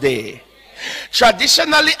preparation day.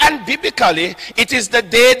 Traditionally and biblically, it is the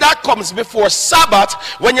day that comes before Sabbath,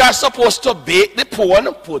 when you are supposed to bake the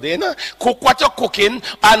pudding, cook what you're cooking,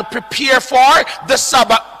 and prepare for the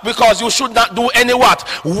Sabbath, because you should not do any what?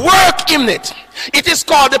 Work in it. It is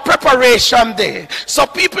called the preparation day. So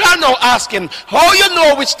people are now asking, how you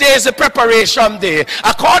know which day is the preparation day?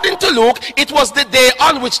 According to Luke, it was the day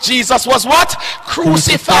on which Jesus was what?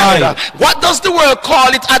 Crucified. What does the world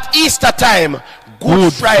call it at Easter time?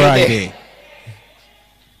 Good Friday.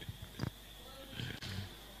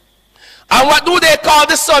 And what do they call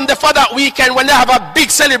the Sunday for that weekend when they have a big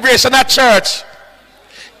celebration at church?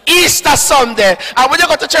 Easter Sunday. And when you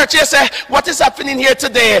go to church, you say, what is happening here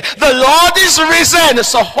today? The Lord is risen.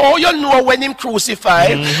 So how you know when him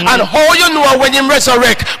crucified, and how you know when him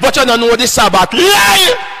resurrect, but you don't know the Sabbath?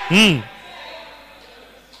 Lie!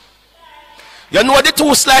 You know the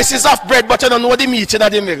 2 slices of bread, but you don't know the meat in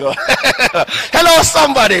the middle. Hello,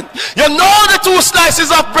 somebody. You know the 2 slices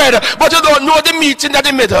of bread, but you don't know the meat in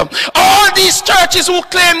the middle. All these churches who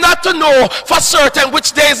claim not to know for certain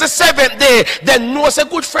which day is the 7th day, they know that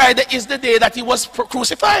Good Friday is the day that he was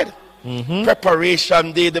crucified.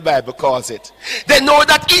 Preparation day, the Bible calls it. They know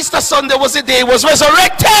that Easter Sunday was the day he was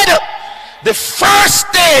resurrected. The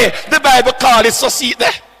first day, the Bible calls it. So see it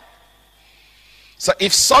there. So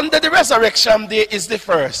if Sunday the resurrection day is the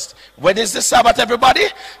first, when is the Sabbath, everybody?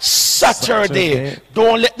 Saturday.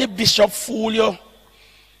 Don't let the bishop fool you.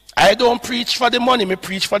 I don't preach for the money, me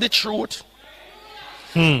preach for the truth.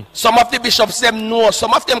 Some of the bishops them know,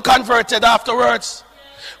 some of them converted afterwards.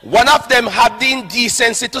 One of them had the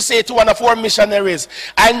indecency to say to one of our missionaries,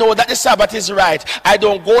 I know that the Sabbath is right. I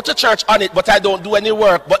don't go to church on it, but I don't do any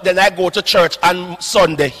work. But then I go to church on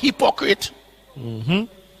Sunday. Hypocrite.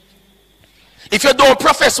 If you don't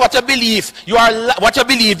profess what you believe, you are a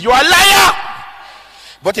liar.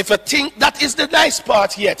 But if you think that is the nice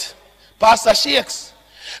part yet, Pastor Shakes,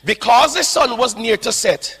 because the sun was near to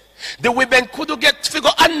set, the women could get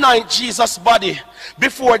figure anoint Jesus' body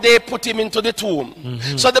before they put him into the tomb.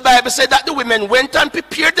 So the Bible said that the women went and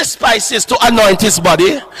prepared the spices to anoint his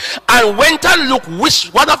body and went and look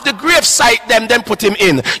which one of the grave site them put him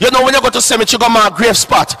in. You know, when you go to cemetery, you go mark grave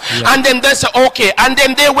spot. And then they say, okay. And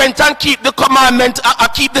then they went and keep the commandment,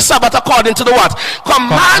 keep the Sabbath according to the what?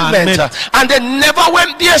 Commandment. And they never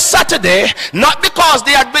went there Saturday, not because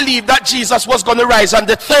they had believed that Jesus was going to rise on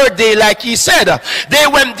the 3rd day like he said. They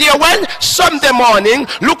went there when? Sunday morning,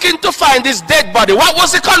 looking to find his dead body. What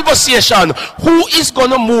was the conversation? Who is going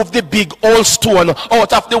to move the big old stone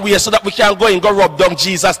out of the way so that we can go and go rub down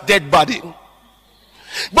Jesus' dead body?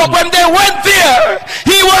 But when they went there,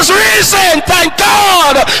 he was risen. Thank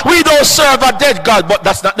God. We don't serve a dead God, but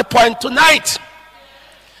that's not the point tonight.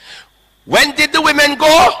 When did the women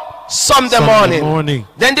go? Sunday morning.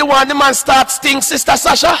 Then the man start stink, Sister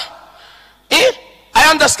Sasha. I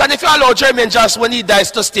understand if you allow Jermaine Johnson when he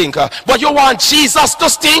dies to stink, but you want Jesus to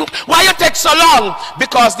stink? Why you take so long?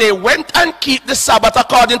 Because they went and keep the Sabbath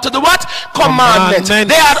according to the what? Commandment.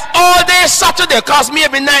 They had all day Saturday, because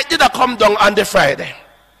maybe night did not come down on the Friday.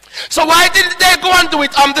 So why did they go and do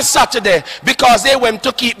it on the Saturday? Because they went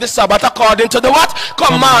to keep the Sabbath according to the what?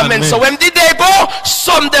 Commandment. So when did they go?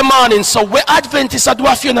 Sunday morning. So we Adventists do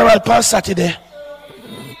a funeral on Saturday.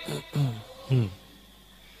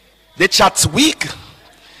 The chat's weak.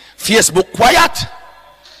 Facebook quiet.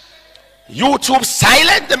 YouTube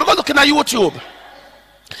silent. Let me go looking at YouTube.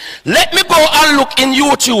 Let me go and look in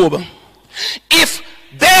YouTube. If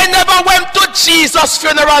they never went to Jesus'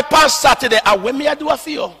 funeral on Saturday, when me I do a for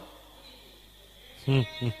you?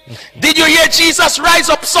 Did you hear Jesus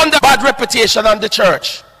rise up Sunday? Bad reputation on the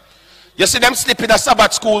church. You see them sleeping at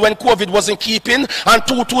Sabbath school when COVID wasn't keeping, and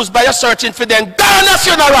tutus by you searching for them. Down a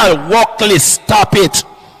funeral. Walkless. Stop it.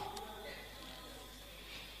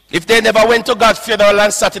 If they never went to God's funeral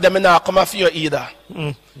on Saturday, me not come for you either.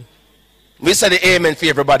 We say the amen for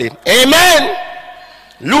everybody. Amen.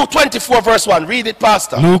 Luke 24 verse 1. Read it,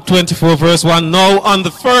 Pastor. Luke 24 verse 1. Now on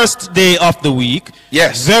the first day of the week,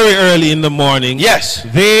 yes, very early in the morning, yes,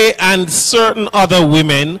 they and certain other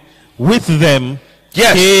women with them,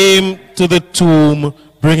 yes, came to the tomb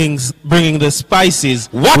bringing the spices.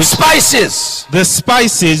 What spices? The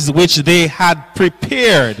spices which they had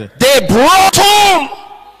prepared. They brought home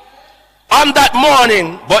on that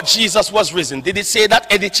morning, but Jesus was risen. Did it say that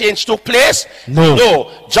any change took place? No.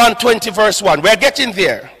 No. John 20 verse 1. We're getting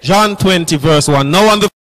there. John 20 verse 1. Now on the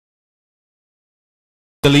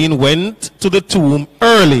Magdalene went to the tomb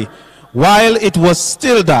early, while it was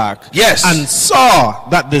still dark, yes, and saw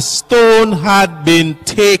that the stone had been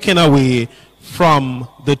taken away from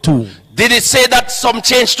the tomb. Did it say that some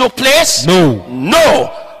change took place? No.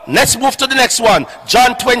 No. Let's move to the next one.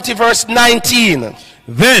 John 20 verse 19.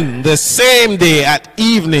 Then the same day at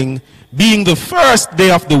evening, being the first day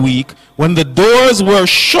of the week, when the doors were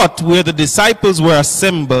shut where the disciples were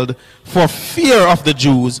assembled for fear of the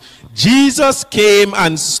Jews, Jesus came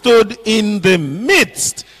and stood in the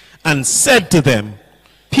midst and said to them,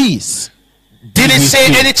 peace. Did it say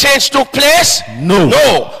any change took place? No.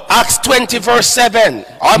 No. Acts 20 verse 7.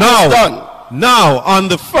 Almost done. Now on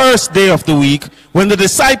the first day of the week, when the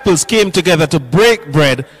disciples came together to break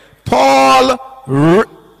bread, Paul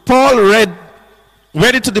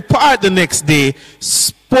ready to depart the next day,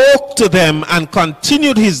 spoke to them and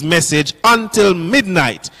continued his message until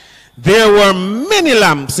midnight. There were many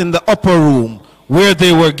lamps in the upper room where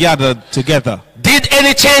they were gathered together. Did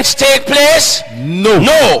any change take place? No.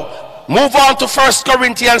 No. Move on to 1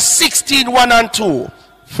 Corinthians 16, 1 and 2.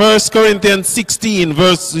 1 Corinthians 16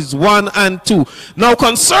 verses 1 and 2. Now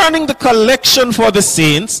concerning the collection for the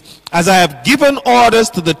saints, as I have given orders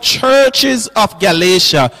to the churches of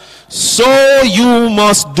Galatia, so you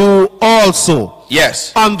must do also.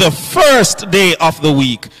 Yes. On the first day of the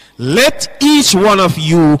week, let each one of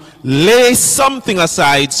you lay something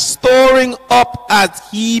aside, storing up as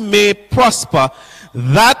he may prosper,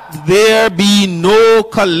 that there be no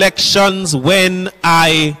collections when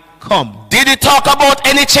I come. Did he talk about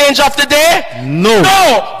any change of the day? No.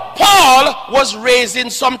 No. Paul was raising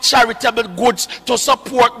some charitable goods to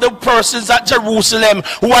support the persons at Jerusalem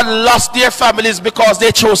who had lost their families because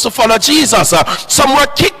they chose to follow Jesus. Some were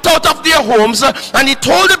kicked out of their homes, and he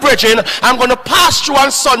told the brethren, I'm going to pass through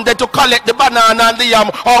on Sunday to collect the banana and the yam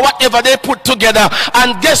or whatever they put together.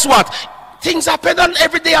 And guess what? Things happen on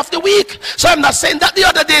every day of the week. So I'm not saying that the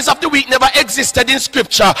other days of the week never existed in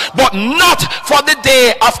scripture, but not for the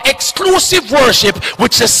day of exclusive worship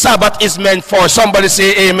which the Sabbath is meant for. Somebody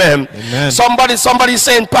say amen. Amen. Somebody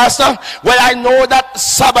saying, Pastor, well, I know that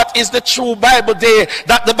Sabbath is the true Bible day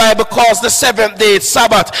that the Bible calls the seventh day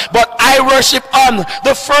Sabbath, but I worship on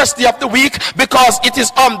the first day of the week because it is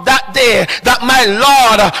on that day that my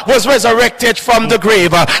Lord was resurrected from the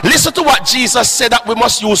grave. Listen to what Jesus said that we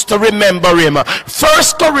must use to remember him. 1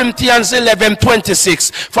 Corinthians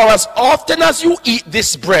 11:26. For as often as you eat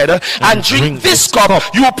this bread and drink this cup,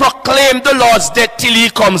 you proclaim the Lord's death till he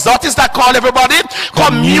comes. What is that called, everybody?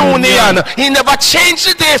 Communion. He never changed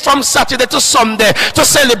the day from Saturday to Sunday to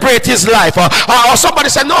celebrate his life. Or somebody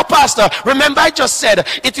said, no, Pastor, remember I just said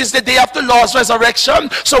it is the day of the Lord's resurrection,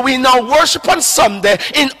 so we now worship on Sunday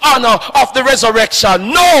in honor of the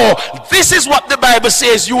resurrection. No, this is what the Bible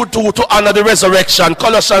says you do to honor the resurrection.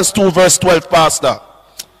 Colossians 2 verse 12, Pastor.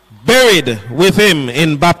 Buried with him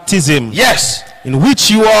in baptism. Yes. In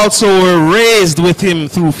which you also were raised with him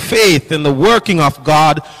through faith in the working of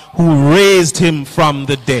God who raised him from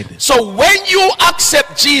the dead. So when you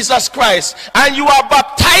accept Jesus Christ and you are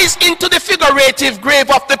baptized into the figurative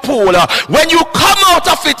grave of the pool, when you come out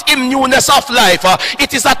of it in newness of life,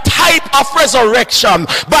 it is a type of resurrection.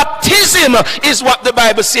 Baptism is what the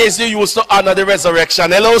Bible says you use to honor the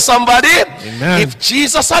resurrection. Hello, somebody? Amen. If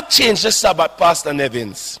Jesus had changed the Sabbath, Pastor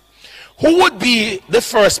Nevins, who would be the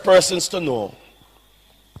first persons to know?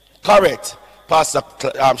 Correct, Pastor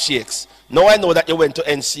Shakes. Now I know that you went to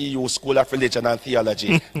NCU, School of Religion and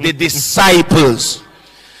Theology. The disciples.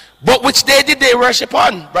 But which day did they worship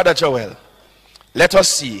on, Brother Joel? Let us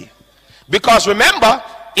see. Because remember,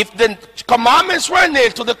 if the commandments were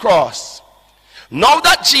nailed to the cross, now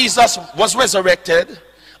that Jesus was resurrected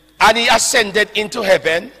and he ascended into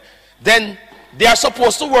heaven, then they are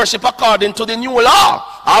supposed to worship according to the new law.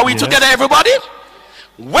 Are we together, everybody?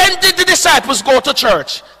 When did the disciples go to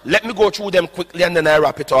church? Let me go through them quickly and then I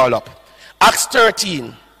wrap it all up. Acts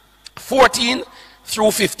 13, 14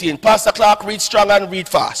 through 15. Pastor Clark, read strong and read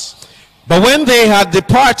fast. But when they had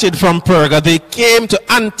departed from Perga, they came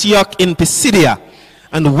to Antioch in Pisidia,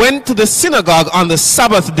 and went to the synagogue on the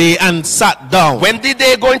Sabbath day and sat down. When did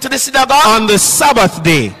they go into the synagogue? On the Sabbath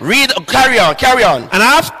day. Read, carry on. And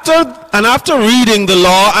after reading the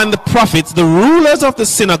law and the prophets, the rulers of the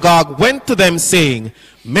synagogue went to them, saying,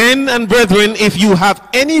 Men and brethren, if you have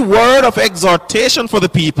any word of exhortation for the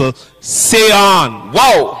people, say on.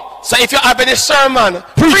 Wow. So if you have any sermon,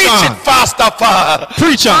 preach it faster, Paul.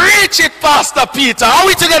 Preach it faster, Peter. Are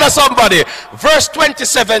we together, somebody? Verse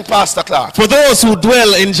 27, Pastor Clark. For those who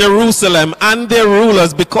dwell in Jerusalem and their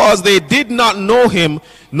rulers, because they did not know him,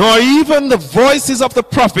 nor even the voices of the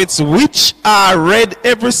prophets, which are read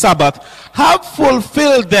every Sabbath, have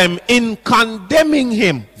fulfilled them in condemning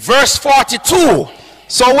him. Verse 42.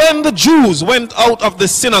 So when the Jews went out of the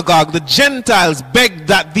synagogue, the Gentiles begged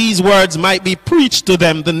that these words might be preached to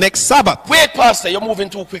them the next Sabbath. Wait, Pastor, you're moving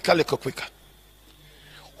too quick, a little quicker.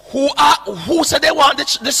 Who said they want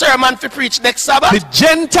the sermon to preach next Sabbath? The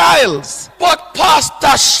Gentiles. But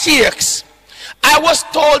Pastor Shakes, I was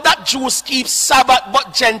told that Jews keep Sabbath,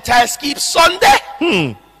 but Gentiles keep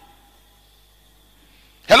Sunday.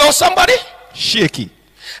 Hello, somebody? Shaky.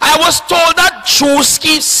 I was told that Jews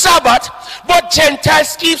keep Sabbath, but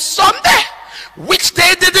Gentiles keep Sunday. Which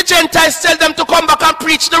day did the Gentiles tell them to come back and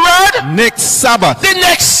preach the word? Next Sabbath. The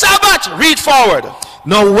next Sabbath. Read forward.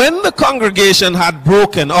 Now when the congregation had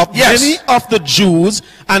broken up, many of the Jews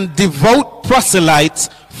and devout proselytes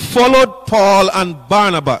followed Paul and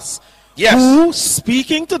Barnabas, Yes. who,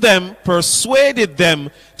 speaking to them, persuaded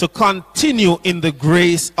them to continue in the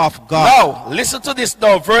grace of God. Now, listen to this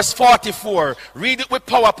now, verse 44. Read it with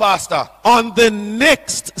power, Pastor. On the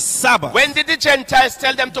next Sabbath. When did the Gentiles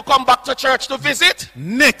tell them to come back to church to visit?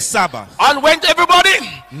 Next Sabbath. On when, everybody?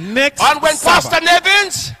 Next On when Sabbath. Pastor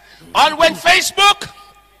Nevins? On when Facebook?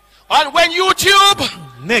 On when YouTube?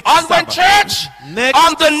 Next on when Sabbath. church? Next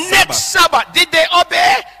on the next Sabbath. Did they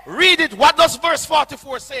obey? Read it. What does verse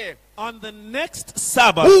 44 say? On the next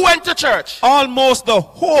Sabbath. Who went to church? Almost the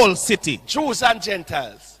whole city. Jews and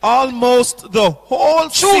Gentiles. Almost the whole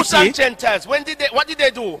Jews city. and Gentiles. What did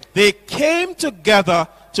they do? They came together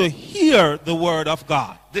to hear the word of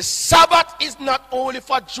God. The Sabbath is not only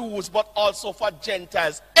for Jews but also for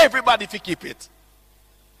Gentiles. Everybody if you keep it.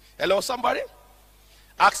 Hello, somebody?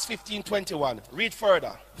 Acts 15:21. Read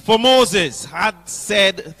further. For Moses had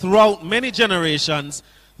said throughout many generations,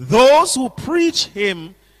 those who preach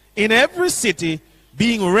him in every city,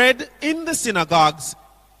 being read in the synagogues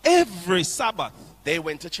every Sabbath. They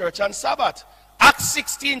went to church on Sabbath. Acts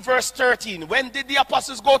 16 verse 13. When did the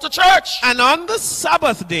apostles go to church? And on the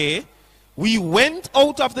Sabbath day, we went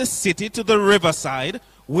out of the city to the riverside,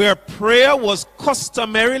 where prayer was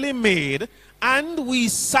customarily made, and we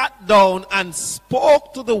sat down and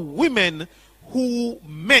spoke to the women who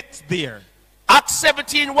met there. Acts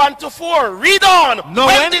 17, 1-4. Read on. Now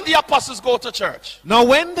when did the apostles go to church? Now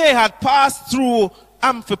when they had passed through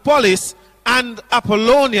Amphipolis and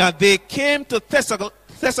Apollonia, they came to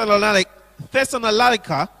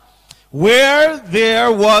Thessalonica, where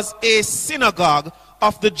there was a synagogue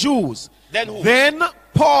of the Jews. Then who? Then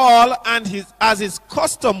Paul, and as his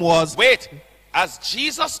custom was... Wait. As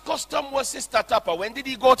Jesus' custom was, Sister Tappa, when did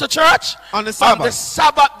he go to church? On the Sabbath. On the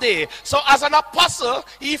Sabbath day. So as an apostle,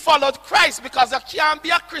 he followed Christ, because you can't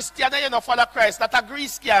be a Christian and you don't follow Christ. That's a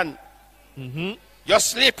Greece can. You're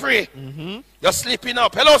slippery. You're sleeping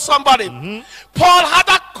up. Hello, somebody. Paul had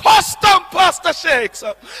a custom, Pastor Shakes,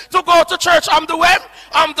 to go to church on the when?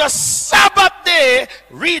 On the Sabbath day.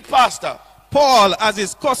 Read, Pastor. Paul, as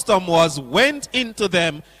his custom was, went into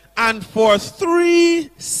them, and for 3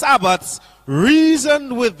 Sabbaths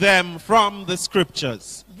reasoned with them from the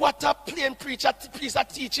scriptures. What a plain preacher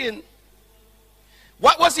teaching.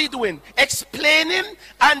 What was he doing? Explaining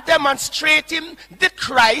and demonstrating the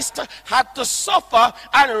Christ had to suffer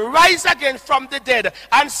and rise again from the dead,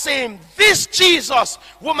 and saying, this Jesus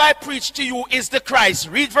whom I preach to you is the Christ.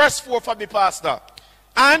 Read verse 4 for me, Pastor.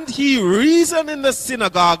 And he reasoned in the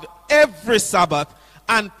synagogue every Sabbath,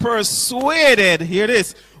 and persuaded, hear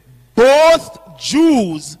this, both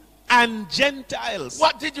Jews and Gentiles.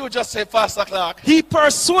 What did you just say, Pastor Clark? He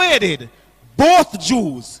persuaded both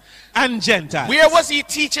Jews and Gentiles. Where was he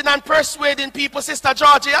teaching and persuading people, Sister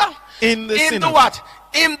Georgia? In the synagogue. The what?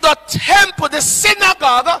 In the temple, the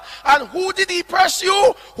synagogue. And who did he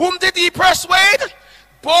pursue? Whom did he persuade?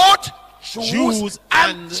 Both Jews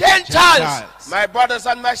and Gentiles. My brothers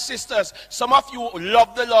and my sisters, some of you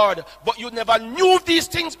love the Lord, but you never knew these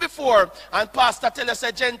things before. And Pastor tell us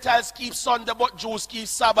that Gentiles keep Sunday, but Jews keep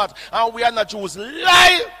Sabbath, and we are not Jews.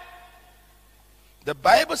 Lie! The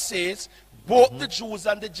Bible says both the Jews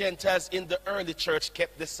and the Gentiles in the early church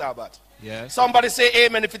kept the Sabbath. Yes. Somebody say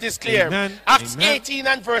amen if it is clear. Amen. Acts Amen. 18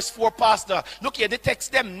 and verse 4, Pastor. Look here, they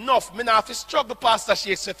text them enough. Me now have to struggle, Pastor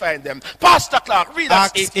Shakes, to find them. Pastor Clark, read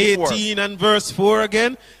Acts 18 and verse 4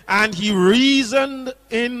 again. And he reasoned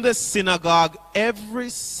in the synagogue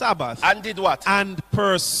every Sabbath. And did what? And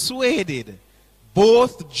persuaded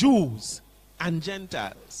both Jews and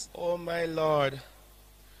Gentiles. Oh my Lord.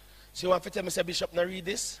 So you want to tell me, say, Bishop, now read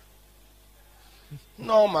this?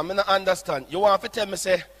 No, man, I don't understand. You want to tell me,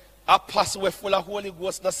 say, apostle we full of Holy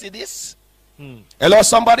Ghost, not see this? Hello,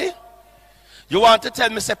 somebody? You want to tell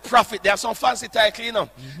me, say, prophet, they have some fancy title, you know.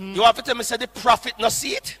 You want to tell me, say, the prophet not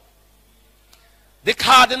see it? The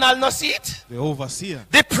cardinal not see it? The overseer.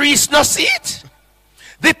 The priest not see it?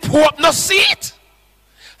 The pope not see it?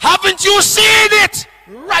 Haven't you seen it?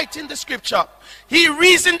 Right in the scripture. He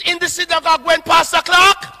reasoned in the synagogue when, Pastor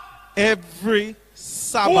Clark? Every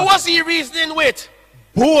Sabbath. Who was he reasoning with?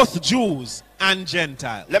 Both Jews and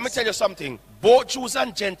Gentiles. Let me tell you something. Both Jews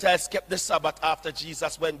and Gentiles kept the Sabbath after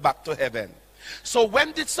Jesus went back to heaven. So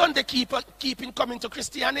when did Sunday keeping come into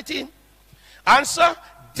Christianity? Answer,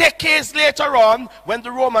 decades later on, when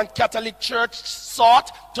the Roman Catholic Church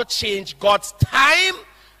sought to change God's time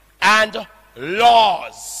and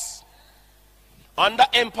laws. Under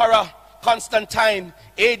Emperor Constantine,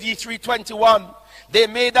 AD 321, they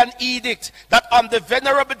made an edict that on the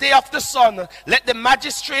venerable day of the sun, let the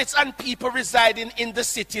magistrates and people residing in the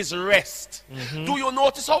cities rest. Do you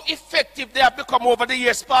notice how effective they have become over the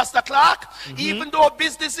years, Pastor Clark? Even though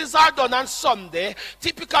businesses are done on Sunday,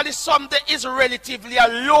 typically Sunday is relatively a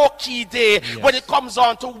low-key day when it comes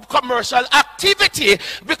on to commercial activity,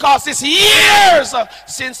 because it's years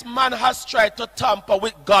since man has tried to tamper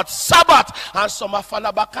with God's Sabbath, and some have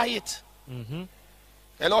fallen back at it.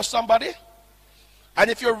 Hello, somebody? And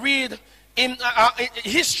if you read in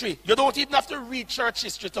history, you don't even have to read church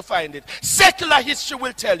history to find it. Secular history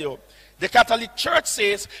will tell you. The Catholic Church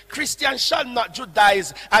says, Christians shall not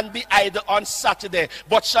Judaize and be idle on Saturday,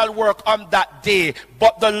 but shall work on that day.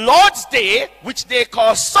 But the Lord's Day, which they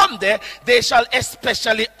call Sunday, they shall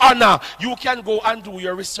especially honor. You can go and do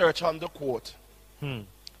your research on the quote.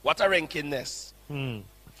 What a rankiness.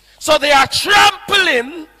 So they are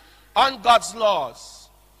trampling on God's laws.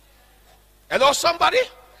 Hello, somebody?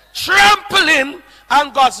 Trampling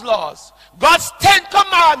on God's laws. God's 10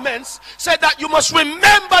 commandments said that you must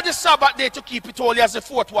remember the Sabbath day to keep it holy as the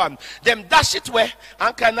fourth one. Them dash it away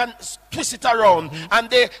and kind of twist it around. And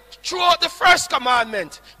they throw out the first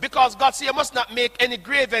commandment because God said you must not make any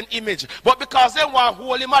graven image. But because they want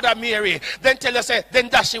Holy Mother Mary, then tell you, say, then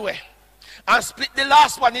dash it away. And split the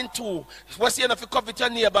last one in two. What's the end of you covet your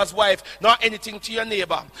neighbor's wife, not anything to your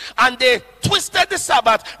neighbor. And they twisted the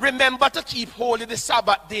Sabbath. Remember to keep holy the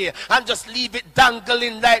Sabbath day and just leave it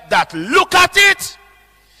dangling like that. Look at it.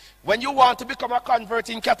 When you want to become a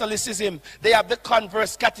convert in Catholicism, they have the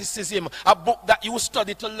Converse Catechism, a book that you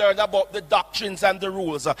study to learn about the doctrines and the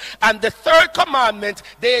rules. And the third commandment,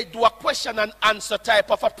 they do a question and answer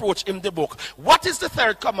type of approach in the book. What is the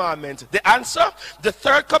third commandment? The answer? The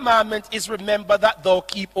third commandment is remember that thou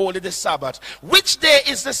keep holy the Sabbath. Which day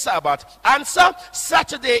is the Sabbath? Answer?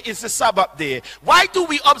 Saturday is the Sabbath day. Why do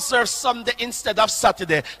we observe Sunday instead of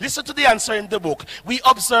Saturday? Listen to the answer in the book. We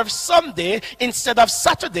observe Sunday instead of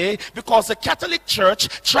Saturday because the Catholic Church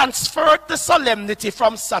transferred the solemnity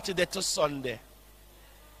from Saturday to Sunday.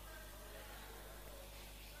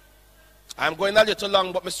 I'm going a little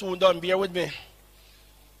long, but me soon done. Bear with me.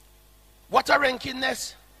 What a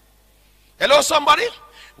rankiness. Hello, somebody?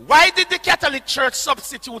 Why did the Catholic Church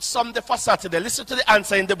substitute Sunday for Saturday? Listen to the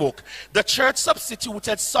answer in the book. The church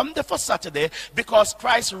substituted Sunday for Saturday because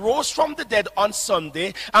Christ rose from the dead on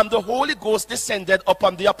Sunday and the Holy Ghost descended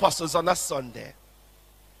upon the apostles on a Sunday.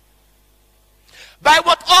 By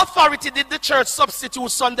what authority did the church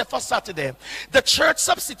substitute Sunday for Saturday? The church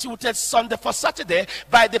substituted Sunday for Saturday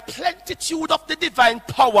by the plenitude of the divine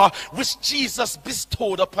power which Jesus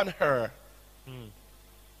bestowed upon her.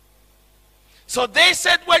 So they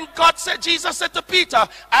said when Jesus said to Peter,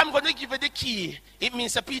 I'm going to give you the key. It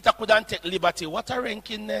means that Peter couldn't take liberty. What a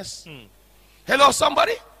rankiness. Hello,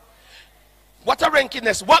 somebody? What a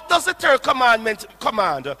rankiness. What does the third commandment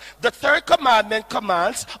command? The third commandment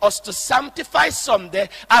commands us to sanctify Sunday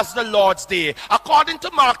as the Lord's day. According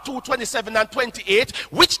to Mark 2:27 and 28,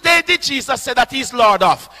 which day did Jesus say that he's Lord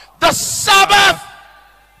of? The Sabbath.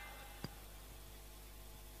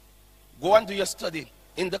 Go and do your study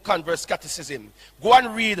in the Converse Catechism. Go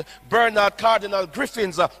and read Bernard Cardinal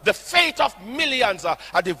Griffin's The Fate of Millions,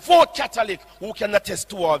 a devout Catholic who can attest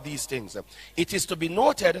to all these things. It is to be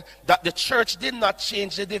noted that the church did not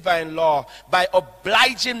change the divine law by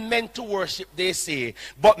obliging men to worship, they say,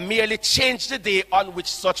 but merely changed the day on which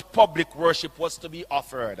such public worship was to be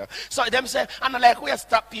offered. So them say, and like we have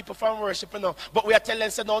stopped people from worshiping now, but we are telling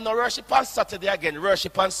them, say, no, no worship on Saturday again,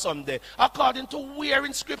 worship on Sunday. According to where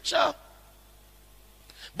in Scripture?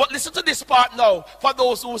 But listen to this part now, for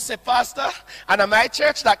those who say, Pastor, and my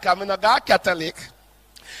church that come in a God Catholic.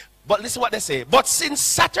 But listen what they say. But since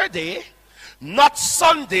Saturday, not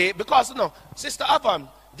Sunday, because, you know, Sister Avan,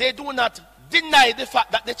 they do not deny the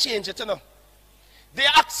fact that they change it, you know. They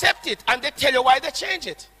accept it, and they tell you why they change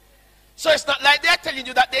it. So it's not like they're telling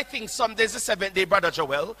you that they think Sunday is the seventh day, Brother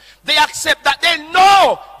Joel. They accept that they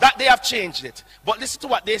know that they have changed it. But listen to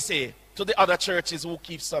what they say to the other churches who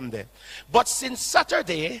keep Sunday. But since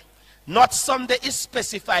Saturday, not Sunday, is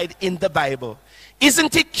specified in the Bible,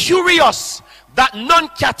 isn't it curious that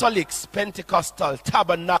non-Catholics, Pentecostal,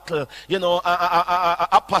 Tabernacle, you know,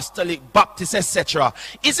 Apostolic, Baptist, etc.,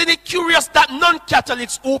 isn't it curious that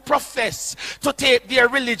non-Catholics who profess to take their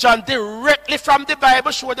religion directly from the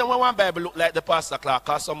Bible, show them one Bible look like the Pastor Clark,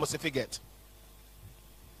 or some must forget.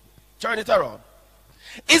 Turn it around.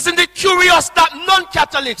 Isn't it curious that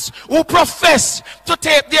non-Catholics who profess to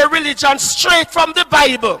take their religion straight from the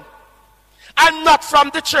Bible and not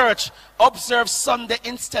from the church observe Sunday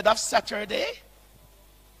instead of Saturday?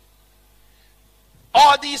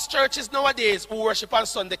 All these churches nowadays who worship on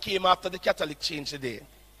Sunday came after the Catholic changed the day.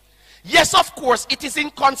 Yes, of course, it is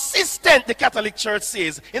inconsistent, the Catholic Church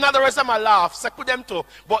says. In other words, I'm a laugh, so could them too.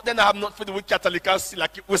 But then I have not to do with Catholic, I'll see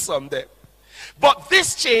like it was Sunday. But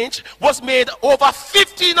this change was made over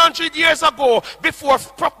 1,500 years ago,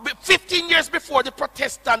 15 years before the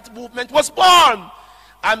Protestant movement was born.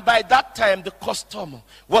 And by that time, the custom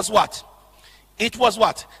was what? It was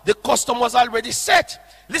what? The custom was already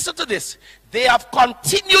set. Listen to this. They have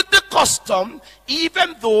continued the custom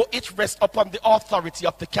even though it rests upon the authority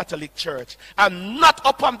of the Catholic Church and not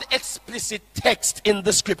upon the explicit text in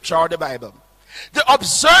the scripture or the Bible. The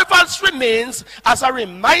observance remains as a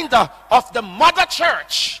reminder of the mother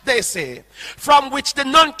church, they say, from which the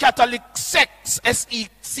non-Catholic sects,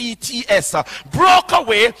 S-E-C-T-S, broke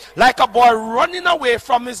away like a boy running away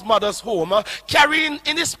from his mother's home, carrying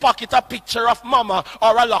in his pocket a picture of mama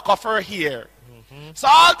or a lock of her hair. So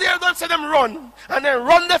all they're going to say them run, and then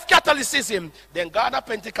run left Catholicism, then Ghana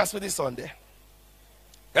Pentecost with the Sunday.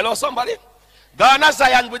 Hello, somebody? Ghana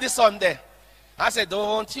Zion with the Sunday. I said,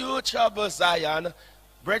 don't you trouble Zion.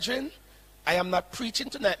 Brethren, I am not preaching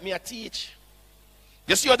tonight, me I teach.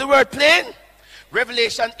 You see how the word plain?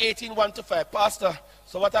 Revelation 18, 1-5. Pastor,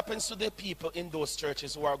 so what happens to the people in those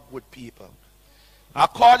churches who are good people?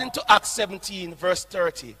 According to Acts 17, verse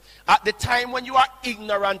 30, at the time when you are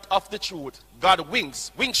ignorant of the truth, God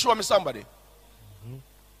winks. Wink, show me somebody.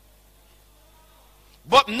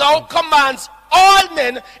 But now commands all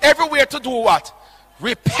men everywhere to do what?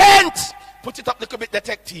 Repent. Put it up a little bit, the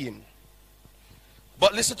tech team.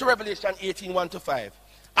 But listen to Revelation 18, 1-5.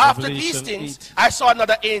 After these things, I saw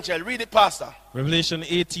another angel. Read it, Pastor. Revelation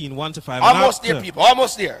 18, 1-5. Almost there, people.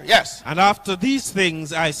 Almost there. Yes. And after these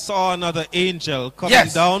things, I saw another angel coming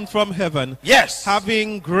Yes. down from heaven, Yes.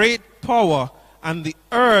 having great power, and the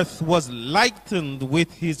earth was lightened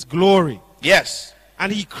with his glory. Yes.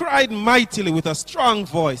 And he cried mightily with a strong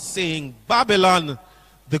voice, saying, Babylon,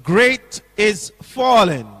 the great is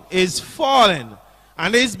fallen,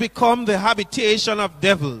 and is become the habitation of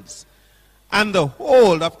devils, and the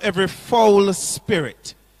hold of every foul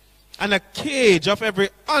spirit, and a cage of every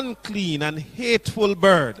unclean and hateful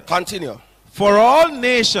bird. Continue. For all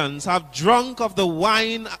nations have drunk of the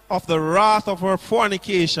wine of the wrath of her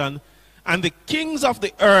fornication, and the kings of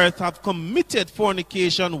the earth have committed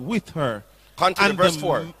fornication with her. Continue, and verse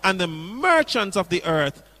 4. And the merchants of the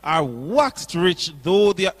earth are waxed rich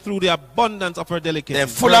through the abundance of her delicacies. They're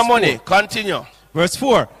full of money. Continue. Verse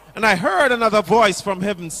 4. And I heard another voice from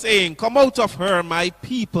heaven saying, Come out of her, my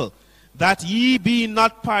people, that ye be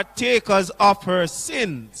not partakers of her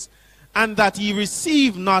sins, and that ye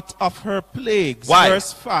receive not of her plagues. Why?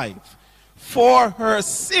 Verse 5. For her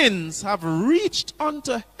sins have reached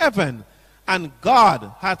unto heaven, and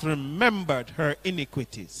God hath remembered her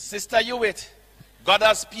iniquities. Sister Hewitt, God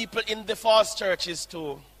has people in the false churches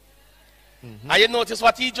too. And you notice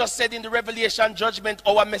what he just said in the Revelation judgment,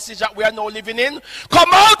 our message that we are now living in? Come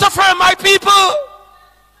out of her, my people!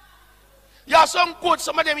 You are some good,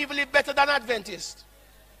 some of them even live better than Adventists.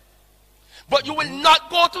 But you will not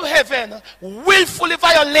go to heaven willfully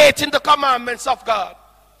violating the commandments of God.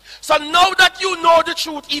 So now that you know the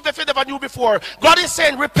truth, even if you never knew before, God is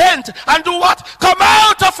saying, repent and do what? Come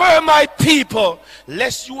out of her, my people,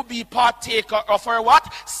 lest you be partaker of her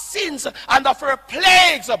what? Sins and of her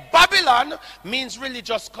plagues. Babylon means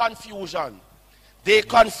religious confusion. They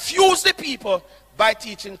confuse the people by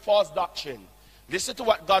teaching false doctrine. Listen to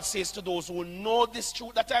what God says to those who know this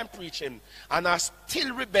truth that I'm preaching and are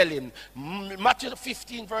still rebelling. Matthew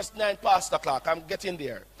 15 verse 9, Pastor Clark, I'm getting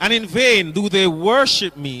there. And in vain do they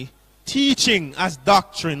worship me, teaching as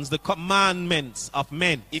doctrines the commandments of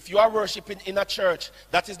men. If you are worshiping in a church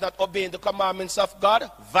that is not obeying the commandments of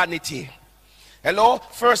God, vanity. Hello?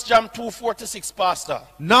 1 John 2, 4-6, Pastor.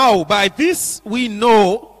 Now by this we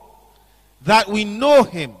know that we know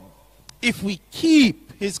him, if we keep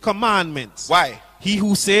his commandments. Why? He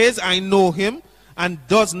who says, I know him, and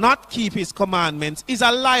does not keep his commandments is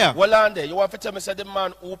a liar. Well, on there, you want to tell me, say the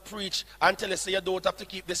man who preach and tell us say you don't have to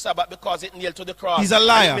keep the Sabbath because it nailed to the cross. He's a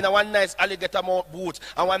liar. And one nice alligator mount boot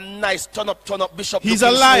and one nice turn up bishop. He's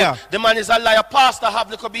a liar. The man is a liar. Pastor have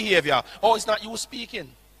little behavior. Oh, it's not you speaking.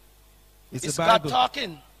 It's the God Bible.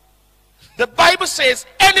 talking. The Bible says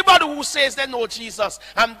anybody who says they know Jesus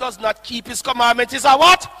and does not keep his commandment is a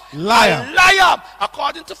what? Liar. A liar.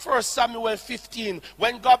 According to 1 Samuel 15,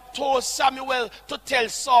 when God told Samuel to tell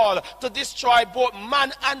Saul to destroy both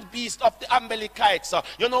man and beast of the Amalekites,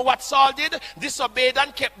 you know what Saul did? Disobeyed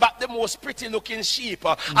and kept back the most pretty looking sheep.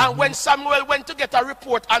 And when Samuel went to get a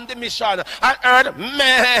report on the mission and heard,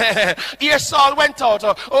 meh, here Saul went out.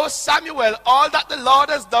 Oh Samuel, all that the Lord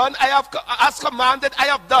has done, I have as commanded, I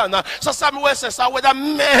have done. So Samuel says, so where the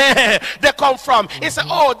men they come from? He said,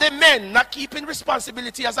 oh, the men not keeping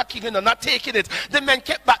responsibility as a king, and not taking it. The men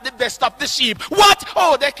kept back the best of the sheep. What?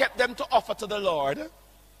 Oh, they kept them to offer to the Lord.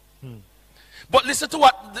 But listen to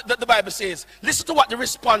what the Bible says. Listen to what the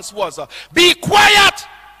response was. Be quiet.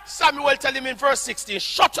 Samuel tell him in verse 16,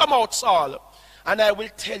 shut your mouth, Saul, and I will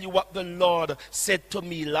tell you what the Lord said to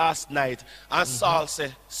me last night. And Saul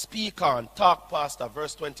said, speak on, talk, pastor.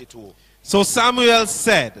 Verse 22. So Samuel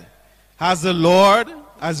said, has the Lord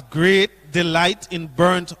as great delight in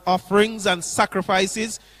burnt offerings and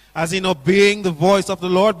sacrifices as in obeying the voice of the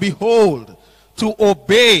Lord? Behold, to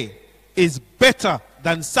obey is better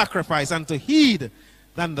than sacrifice, and to heed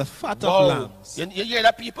than the fat of lambs. You hear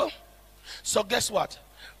that, people? So guess what?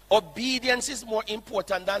 Obedience is more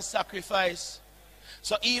important than sacrifice.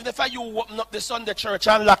 So even if you open up the Sunday church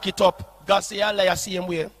and lock it up, God say you lie the same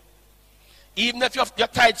way. Even if your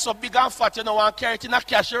tithe so big and fat, you don't want to carry it in a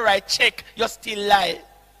cash, you write check, you still lie.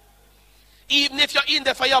 Even if you're in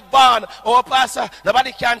there for your barn, oh pastor,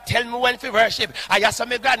 nobody can tell me when to worship. I just saw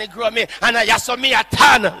me granny grow me, and I just saw me a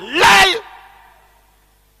ton. Lie!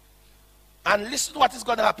 And listen to what is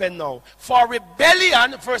going to happen now. For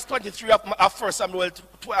rebellion, verse 23 of 1 Samuel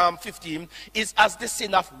 15, is as the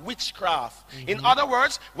sin of witchcraft. In other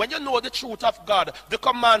words, when you know the truth of God, the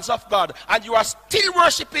commands of God, and you are still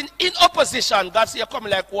worshiping in opposition, God says you're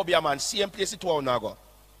coming like Obia man, same place it will now go.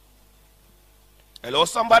 Hello,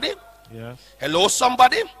 somebody? Yes. Hello,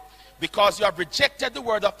 somebody? Because you have rejected the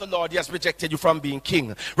word of the Lord, he has rejected you from being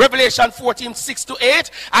king. Revelation 14, 6-8.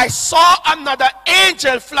 I saw another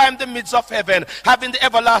angel fly in the midst of heaven, having the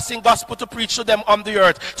everlasting gospel to preach to them on the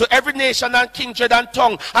earth, to every nation and kindred and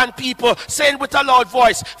tongue and people, saying with a loud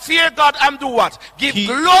voice, fear God and do what? Give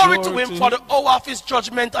glory to him, for the hour of his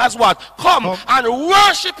judgment as what? Come and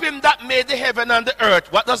worship him that made the heaven and the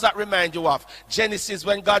earth. What does that remind you of? Genesis,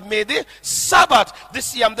 when God made the Sabbath, the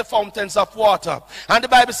sea and the fountains of water. And the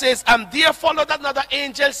Bible says, and there followed another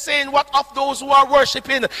angel saying, what of those who are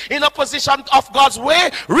worshiping in opposition of God's way?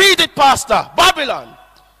 Read it, pastor. Babylon.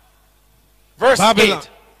 Verse 8.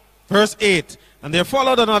 Verse 8. And there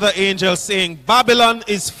followed another angel saying, Babylon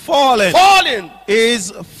is fallen. Fallen.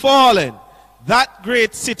 Is fallen. That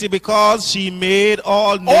great city, because she made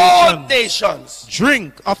all nations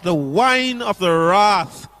drink of the wine of the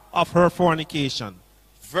wrath of her fornication.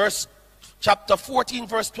 Chapter 14,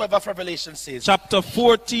 verse 12 of Revelation says. Chapter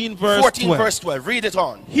 14, verse 12. Verse 12. Read it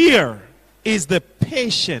on. Here is the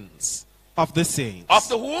patience of the saints. Of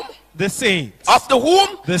the whom? The saints. Of the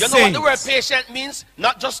whom? The saints. You know what the word patient means?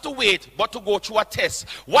 Not just to wait, but to go through a test.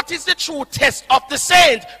 What is the true test of the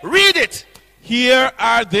saint? Read it. Here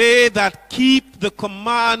are they that keep the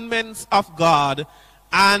commandments of God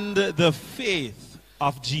and the faith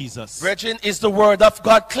of Jesus. Brethren, is the word of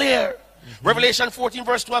God clear? Revelation 14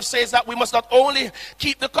 verse 12 says that we must not only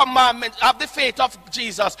keep the commandment of the faith of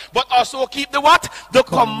Jesus, but also keep the what? The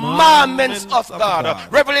commandments of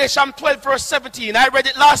God. Revelation 12 verse 17. I read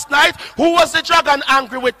it last night. Who was the dragon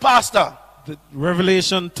angry with, pastor?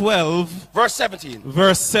 Revelation 12 verse 17.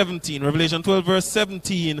 Verse 17. Revelation 12 verse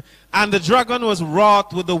 17. And the dragon was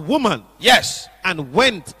wroth with the woman. Yes. And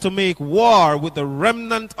went to make war with the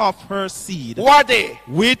remnant of her seed. Who are they?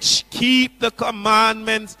 Which keep the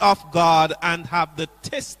commandments of God and have the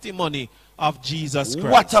testimony of Jesus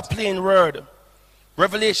Christ. What a plain word.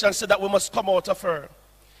 Revelation said that we must come out of her.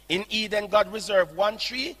 In Eden, God reserved one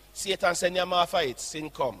tree. Satan said, "Nyama it, sin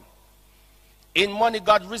come." In money,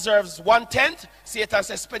 God reserves 1/10. Satan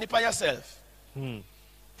says, spend it by yourself.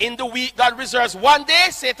 In the week, God reserves 1 day.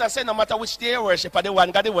 Satan says, no matter which day you worship, the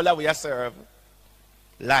one God will have you serve.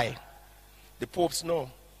 Lie. The popes know.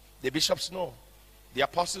 The bishops know. The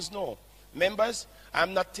apostles know. Members,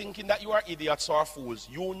 I'm not thinking that you are idiots or fools.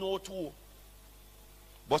 You know too.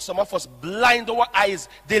 But some of us blind our eyes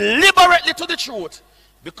deliberately to the truth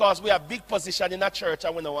because we have big position in a church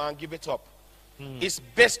and we don't want to give it up. It's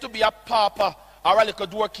best to be a pauper or a little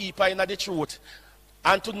doorkeeper in the truth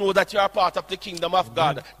and to know that you are part of the kingdom of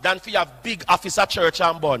God than for you have big office at church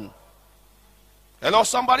and bun. Hello,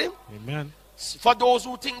 somebody? Amen. For those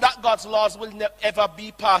who think that God's laws will ever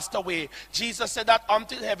be passed away, Jesus said that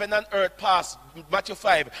until heaven and earth pass, Matthew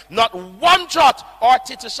 5, not one jot or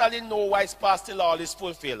tittle shall in no wise pass till all is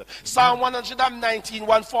fulfilled. Psalm 119,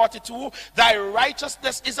 142, thy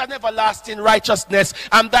righteousness is an everlasting righteousness,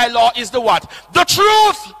 and thy law is the what? The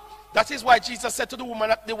truth. That is why Jesus said to the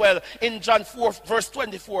woman at the well in John 4, verse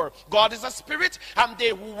 24, God is a spirit, and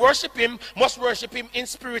they who worship him must worship him in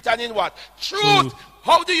spirit and in what? Truth.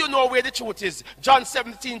 How do you know where the truth is? John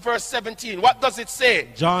 17, verse 17. What does it say?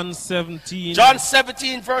 John 17. John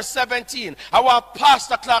 17, verse 17. I want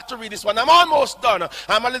Pastor Clark to read this one. I'm almost done.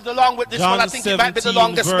 I'm a little long with this John one. I think it might be the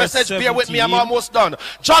longest message. 17. Bear with me. I'm almost done.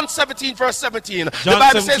 John 17, verse 17. The John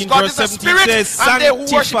Bible 17, says God verse is a 17 spirit, says, and they who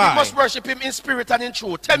worship him sanctify. must worship him in spirit and in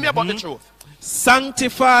truth. Tell me about the truth.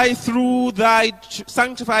 Sanctify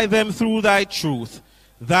them through thy truth.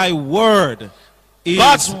 Thy word is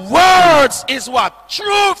God's words is what?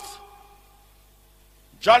 Truth.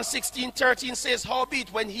 John 16, 13 says,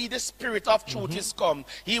 howbeit when he, the spirit of truth, is come,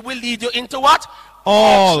 he will lead you into what?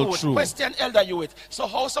 all truth. Question Elder Hewitt. So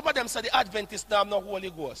how some of them say the Adventists now have no Holy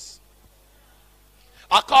Ghost?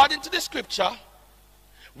 According to the scripture,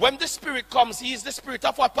 when the spirit comes, he is the spirit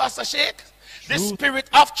of what, Pastor Sheikh? The spirit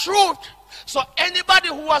of truth. So anybody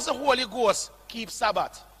who has the Holy Ghost keeps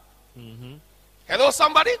Sabbath. Hello,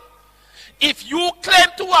 somebody? If you claim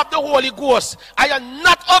to have the Holy Ghost and you're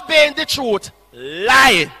not obeying the truth,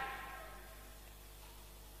 lie.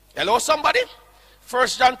 Hello, somebody? 1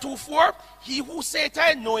 John 2:4. He who saith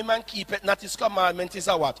I know him and keepeth not his commandment is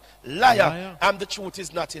a what? Liar. And the truth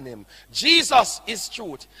is not in him. Jesus is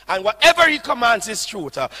truth. And whatever he commands is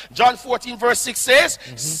truth. John 14 verse 6 says,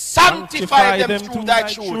 sanctify them through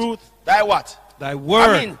thy truth. Thy what? Thy word.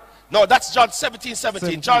 I mean, no, that's John 17.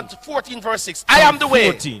 John 14 verse 6. I am the way.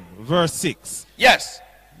 14 verse 6. Yes.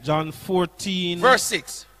 John 14 verse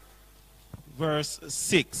 6. Verse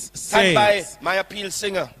 6 Stand by says, my appeal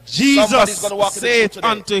singer. Jesus walk saith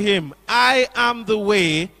unto him, I am the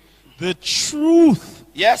way, the truth,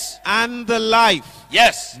 yes, and the life.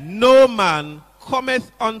 Yes. No man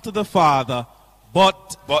cometh unto the Father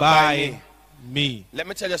but by me. Let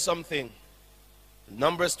me tell you something.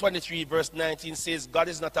 Numbers 23 verse 19 says, God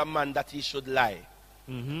is not a man that he should lie.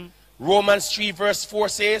 Romans 3 verse 4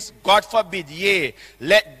 says, God forbid, yea,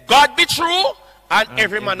 let God be true and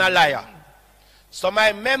every man a liar. So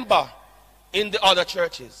my member in the other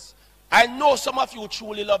churches, I know some of you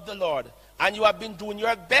truly love the Lord and you have been doing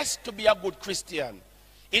your best to be a good Christian.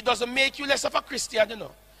 It doesn't make you less of a Christian, you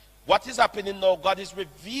know. What is happening now, God is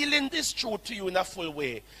revealing this truth to you in a full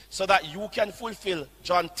way so that you can fulfill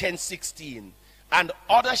John 10:16. And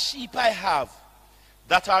other sheep I have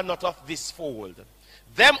that are not of this fold,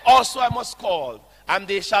 them also I must call, and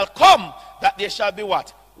they shall come, that they shall be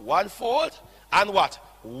what? One fold and what?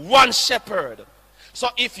 One shepherd. So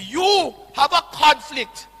if you have a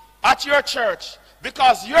conflict at your church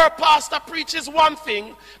because your pastor preaches one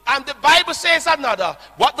thing and the Bible says another,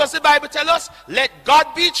 what does the Bible tell us? Let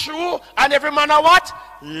God be true and every man a what?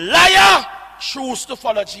 Liar. Choose to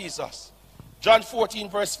follow Jesus. John 14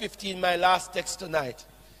 verse 15, my last text tonight.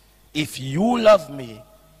 If you love me,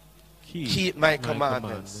 keep my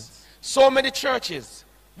commandments. So many churches,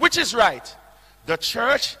 which is right? The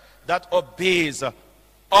church that obeys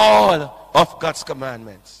all of God's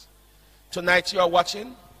commandments. Tonight you are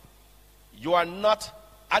watching, you are not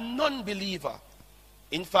a non-believer.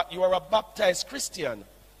 In fact, you are a baptized Christian,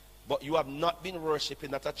 but you have not been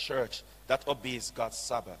worshiping at a church that obeys God's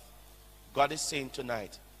Sabbath. God is saying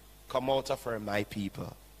tonight, come out of her, my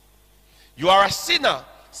people. You are a sinner,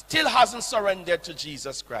 still hasn't surrendered to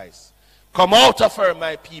Jesus Christ. Come out of her,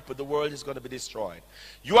 my people. The world is going to be destroyed.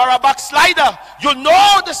 You are a backslider. You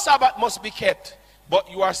know the Sabbath must be kept, but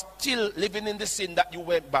you are still living in the sin that you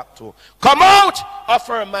went back to. Come out of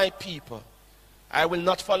her, my people. I will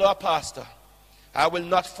not follow a pastor. I will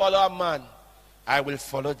not follow a man. I will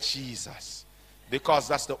follow Jesus, because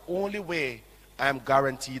that's the only way I am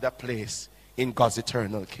guaranteed a place in God's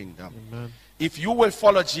eternal kingdom. Amen. If you will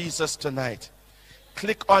follow Jesus tonight,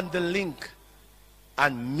 click on the link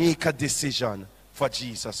and make a decision for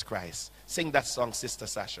Jesus Christ. Sing that song, Sister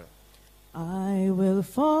Sasha. I will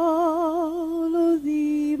follow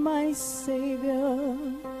thee, my Savior,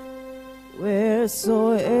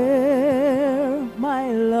 wheresoe'er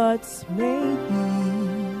my lots may be.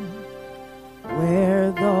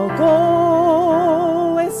 Where thou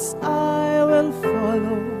goest, I will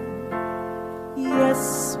follow.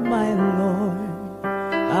 Yes, my Lord,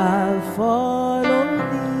 I'll follow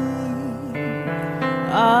thee.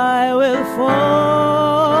 I will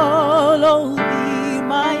follow thee,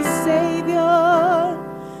 my Savior.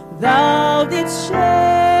 Thou didst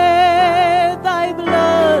shed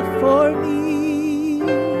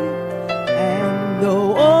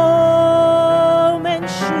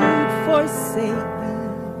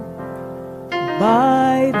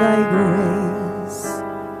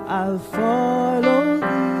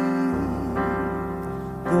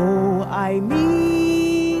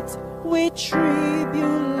with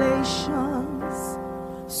tribulations,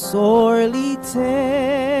 sorely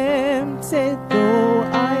tempted though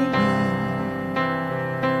I be.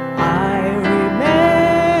 I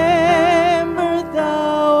remember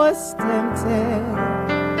thou wast tempted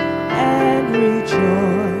and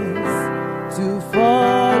rejoice to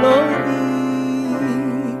follow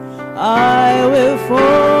thee. I will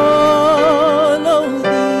follow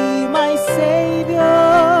thee, my Savior.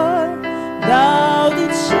 Thou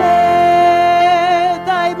didst shed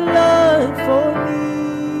thy blood for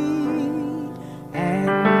me, and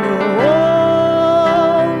no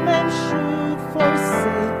man should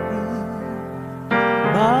forsake me.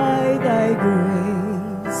 By thy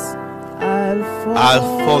grace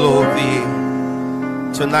I'll follow thee.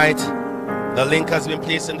 Tonight, the link has been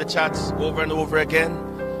placed in the chat over and over again.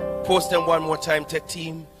 Post them one more time, tech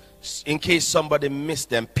team, in case somebody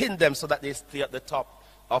missed them. Pin them so that they stay at the top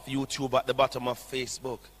of YouTube, at the bottom of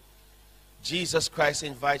Facebook. Jesus Christ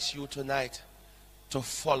invites you tonight to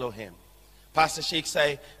follow him. Pastor Shakes,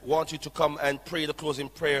 I want you to come and pray the closing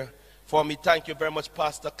prayer for me. Thank you very much,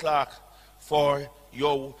 Pastor Clark, for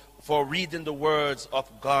reading the words of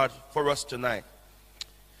God for us tonight.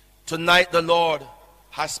 Tonight the Lord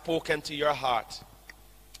has spoken to your heart,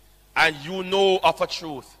 and you know of a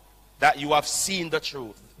truth that you have seen the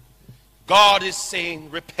truth. God is saying,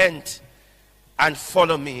 repent and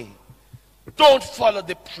follow me. Don't follow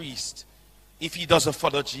the priest if he doesn't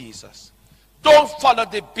follow Jesus. Don't follow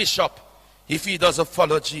the bishop if he doesn't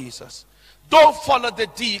follow Jesus. Don't follow the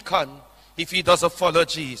deacon if he doesn't follow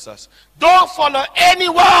Jesus. Don't follow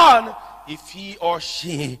anyone if he or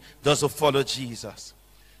she doesn't follow Jesus.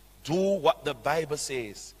 Do what the Bible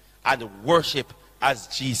says and worship as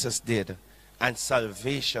Jesus did, and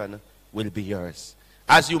salvation will be yours.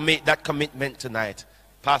 As you make that commitment tonight,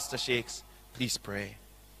 Pastor Shakes, please pray.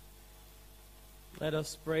 Let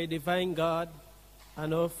us pray. Divine God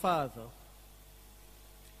and our Father,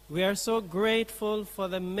 we are so grateful for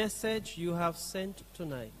the message you have sent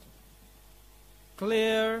tonight.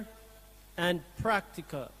 Clear and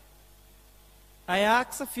practical. I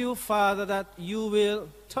ask of you, Father, that you will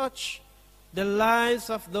touch the lives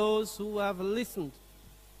of those who have listened.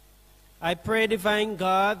 I pray, divine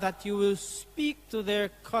God, that you will speak to their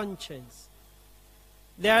conscience.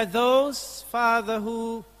 There are those, Father,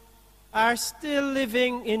 who are still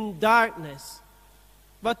living in darkness.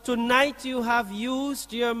 But tonight you have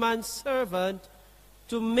used your manservant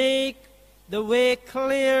to make the way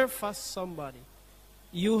clear for somebody.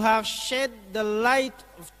 You have shed the light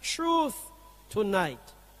of truth tonight.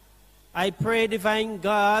 I pray, divine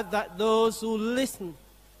God, that those who listen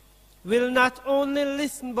will not only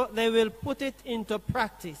listen, but they will put it into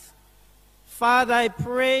practice. Father, I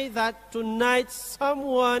pray that tonight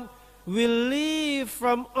someone will leave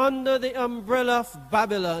from under the umbrella of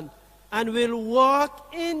Babylon and will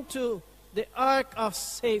walk into the ark of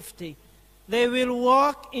safety. They will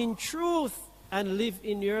walk in truth and live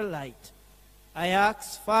in your light. I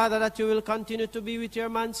ask, Father, that you will continue to be with your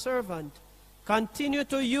manservant. Continue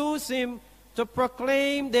to use him to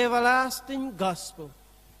proclaim the everlasting gospel.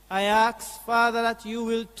 I ask, Father, that you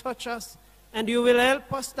will touch us and you will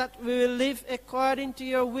help us that we will live according to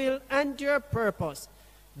your will and your purpose.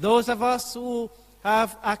 Those of us who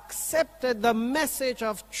have accepted the message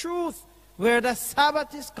of truth where the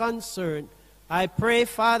Sabbath is concerned, I pray,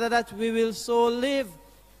 Father, that we will so live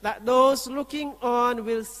that those looking on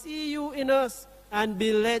will see you in us and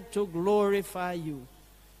be led to glorify you.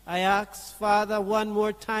 I ask, Father, one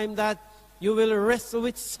more time that you will wrestle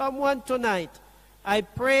with someone tonight. I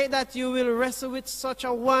pray that you will wrestle with such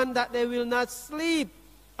a one that they will not sleep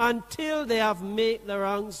until they have made the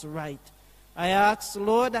wrongs right. I ask,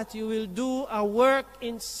 Lord, that you will do a work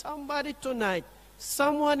in somebody tonight.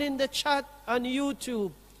 Someone in the chat on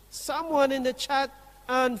YouTube, someone in the chat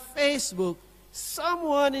on Facebook,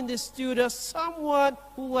 someone in the studio, someone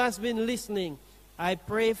who has been listening. I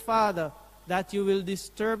pray, Father, that you will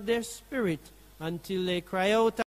disturb their spirit until they cry out